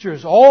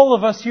sisters, all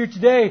of us here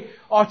today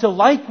ought to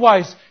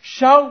likewise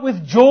shout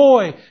with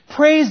joy,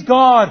 praise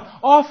God,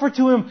 offer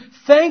to Him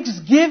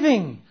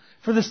thanksgiving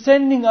for the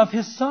sending of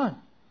His Son.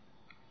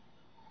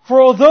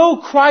 For although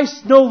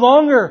Christ no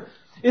longer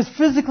is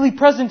physically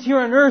present here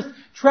on earth,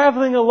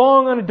 traveling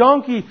along on a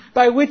donkey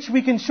by which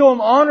we can show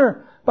Him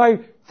honor by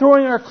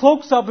throwing our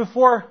cloaks out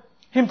before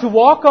Him to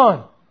walk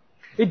on,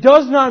 it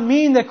does not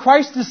mean that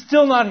Christ is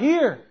still not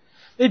here.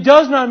 It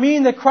does not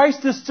mean that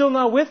Christ is still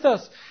not with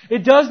us.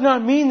 It does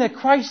not mean that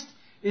Christ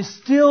is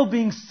still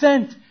being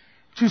sent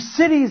to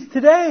cities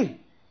today.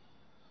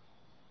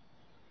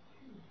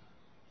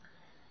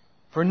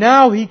 For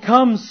now He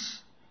comes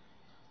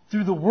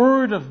through the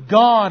Word of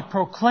God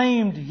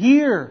proclaimed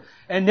here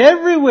and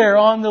everywhere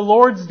on the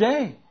Lord's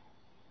day.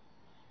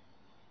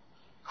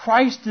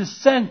 Christ is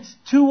sent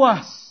to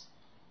us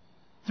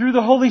through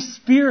the Holy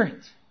Spirit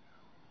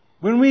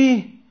when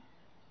we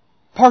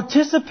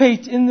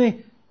participate in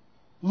the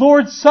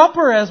Lord's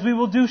Supper, as we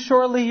will do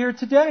shortly here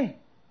today.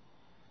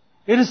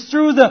 It is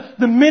through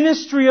the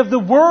ministry of the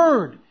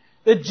Word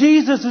that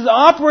Jesus is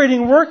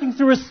operating, working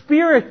through His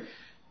Spirit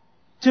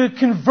to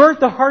convert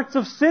the hearts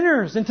of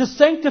sinners and to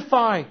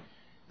sanctify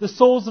the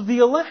souls of the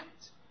elect.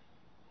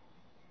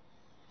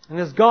 And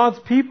as God's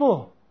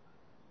people,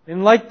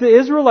 and like the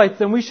Israelites,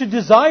 then we should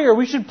desire,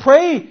 we should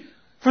pray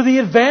for the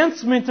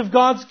advancement of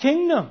God's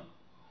kingdom.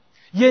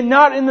 Yet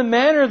not in the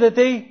manner that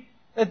they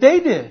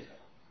did.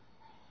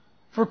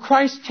 For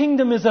Christ's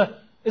kingdom is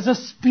a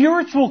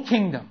spiritual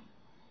kingdom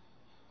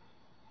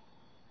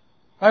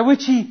by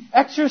which He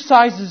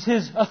exercises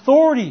His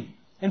authority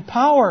and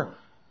power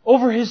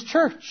over His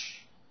church.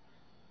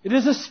 It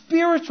is a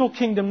spiritual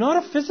kingdom,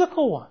 not a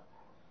physical one.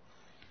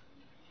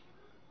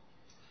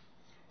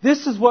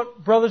 This is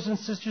what, brothers and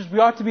sisters, we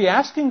ought to be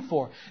asking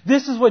for.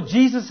 This is what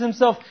Jesus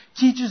Himself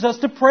teaches us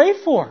to pray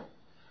for.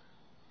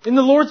 In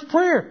the Lord's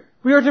Prayer,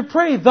 we are to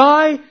pray,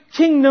 Thy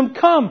kingdom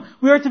come.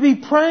 We are to be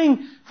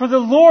praying for the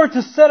Lord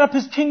to set up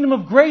His kingdom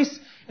of grace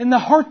in the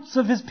hearts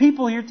of His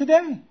people here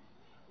today.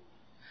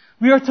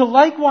 We are to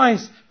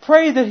likewise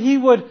pray that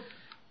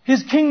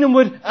His kingdom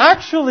would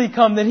actually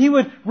come, that He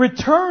would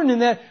return,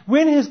 and that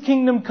when His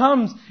kingdom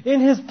comes,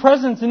 in His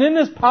presence and in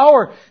His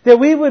power, that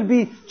we would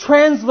be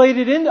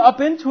translated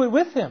up into it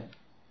with Him.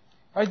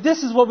 Right?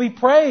 This is what we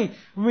pray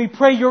when we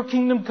pray, Your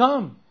kingdom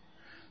come.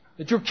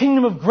 That Your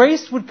kingdom of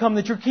grace would come,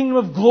 that Your kingdom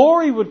of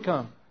glory would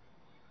come.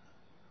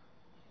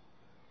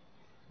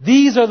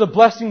 These are the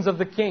blessings of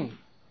the King.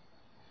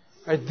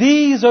 Right?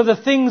 These are the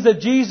things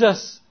that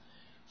Jesus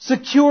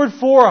secured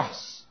for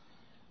us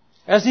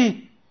as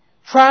He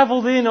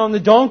traveled in on the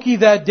donkey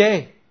that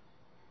day.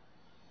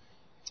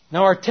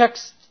 Now our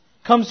text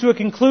comes to a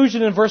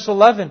conclusion in verse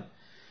 11.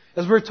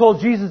 As we're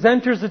told, Jesus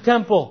enters the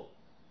temple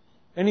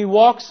and He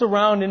walks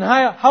around. And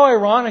how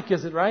ironic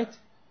is it, right?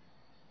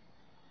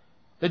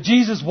 That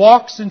Jesus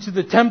walks into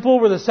the temple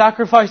where the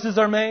sacrifices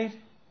are made.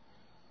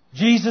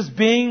 Jesus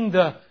being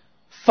the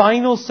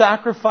final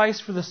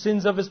sacrifice for the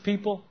sins of His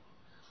people.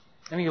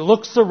 And He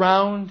looks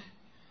around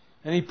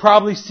and He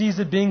probably sees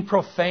it being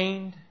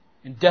profaned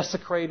and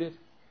desecrated.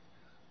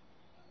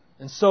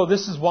 And so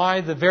this is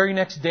why the very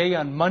next day,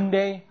 on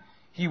Monday,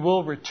 He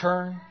will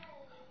return,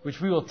 which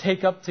we will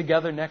take up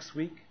together next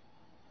week.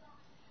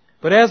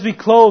 But as we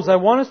close, I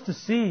want us to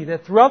see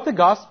that throughout the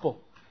Gospel,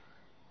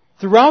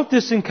 throughout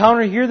this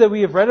encounter here that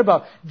we have read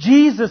about,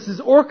 Jesus is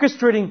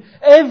orchestrating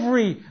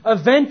every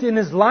event in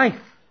His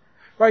life.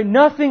 Right?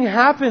 Nothing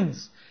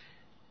happens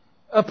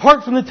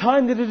apart from the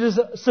time that it is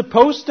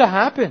supposed to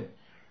happen.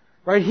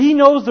 Right? He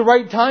knows the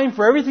right time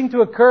for everything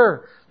to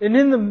occur, and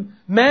in the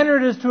manner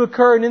it is to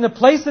occur, and in the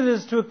place that it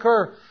is to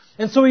occur.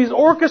 And so He's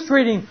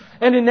orchestrating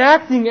and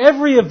enacting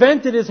every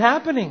event that is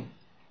happening.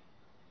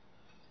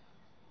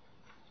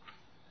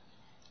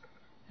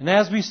 And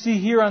as we see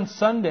here on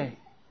Sunday,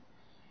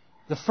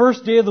 the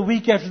first day of the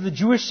week after the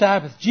Jewish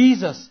Sabbath,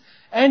 Jesus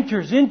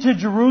enters into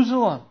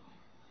Jerusalem,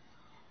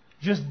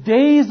 just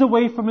days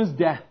away from His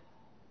death.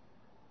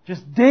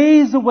 Just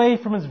days away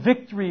from His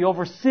victory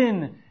over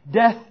sin,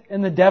 death,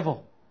 and the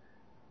devil.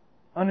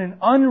 On an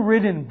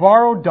unridden,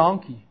 borrowed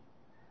donkey.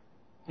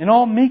 In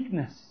all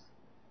meekness.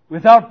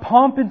 Without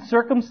pomp and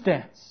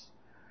circumstance.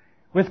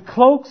 With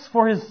cloaks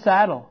for His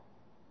saddle.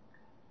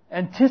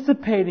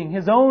 Anticipating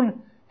His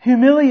own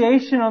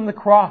humiliation on the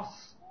cross.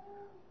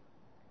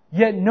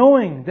 Yet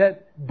knowing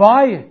that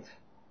by it,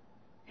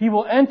 He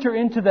will enter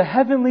into the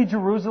heavenly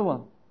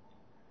Jerusalem.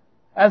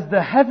 As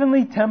the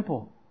heavenly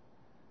temple.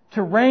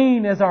 To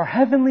reign as our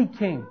heavenly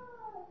King.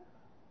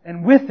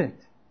 And with it,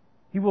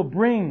 He will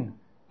bring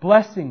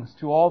blessings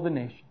to all the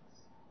nations.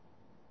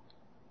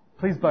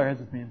 Please bow your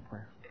heads with me in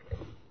prayer.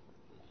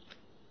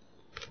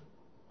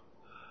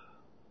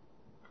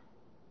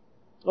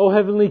 O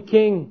Heavenly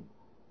King,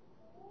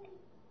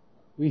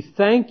 we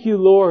thank You,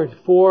 Lord,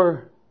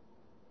 for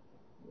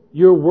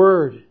Your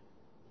Word.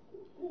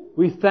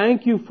 We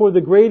thank You for the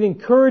great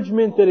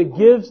encouragement that it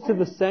gives to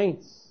the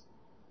saints.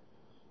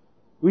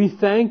 We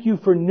thank You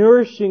for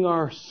nourishing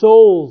our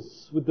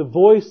souls with the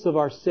voice of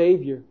our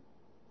Savior.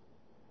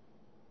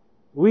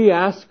 We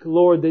ask,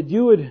 Lord, that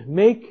You would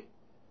make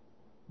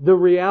the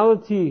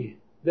reality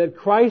that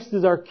Christ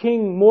is our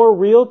King more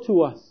real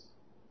to us.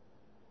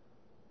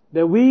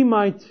 That we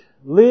might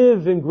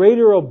live in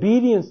greater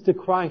obedience to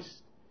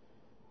Christ.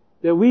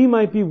 That we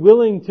might be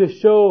willing to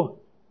show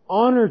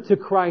honor to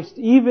Christ,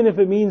 even if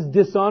it means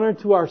dishonor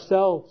to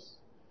ourselves.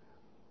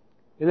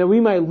 And that we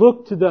might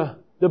look to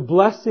the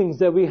blessings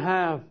that we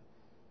have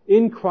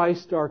in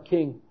Christ our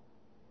King.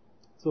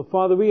 So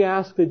Father, we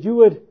ask that You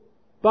would,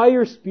 by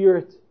Your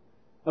Spirit,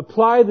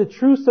 apply the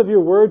truths of Your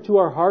Word to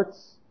our hearts.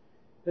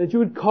 That You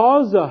would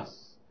cause us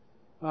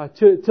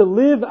to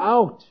live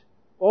out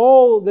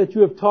all that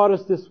You have taught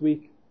us this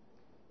week.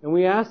 And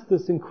we ask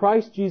this in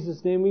Christ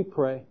Jesus' name we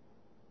pray.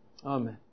 Amen.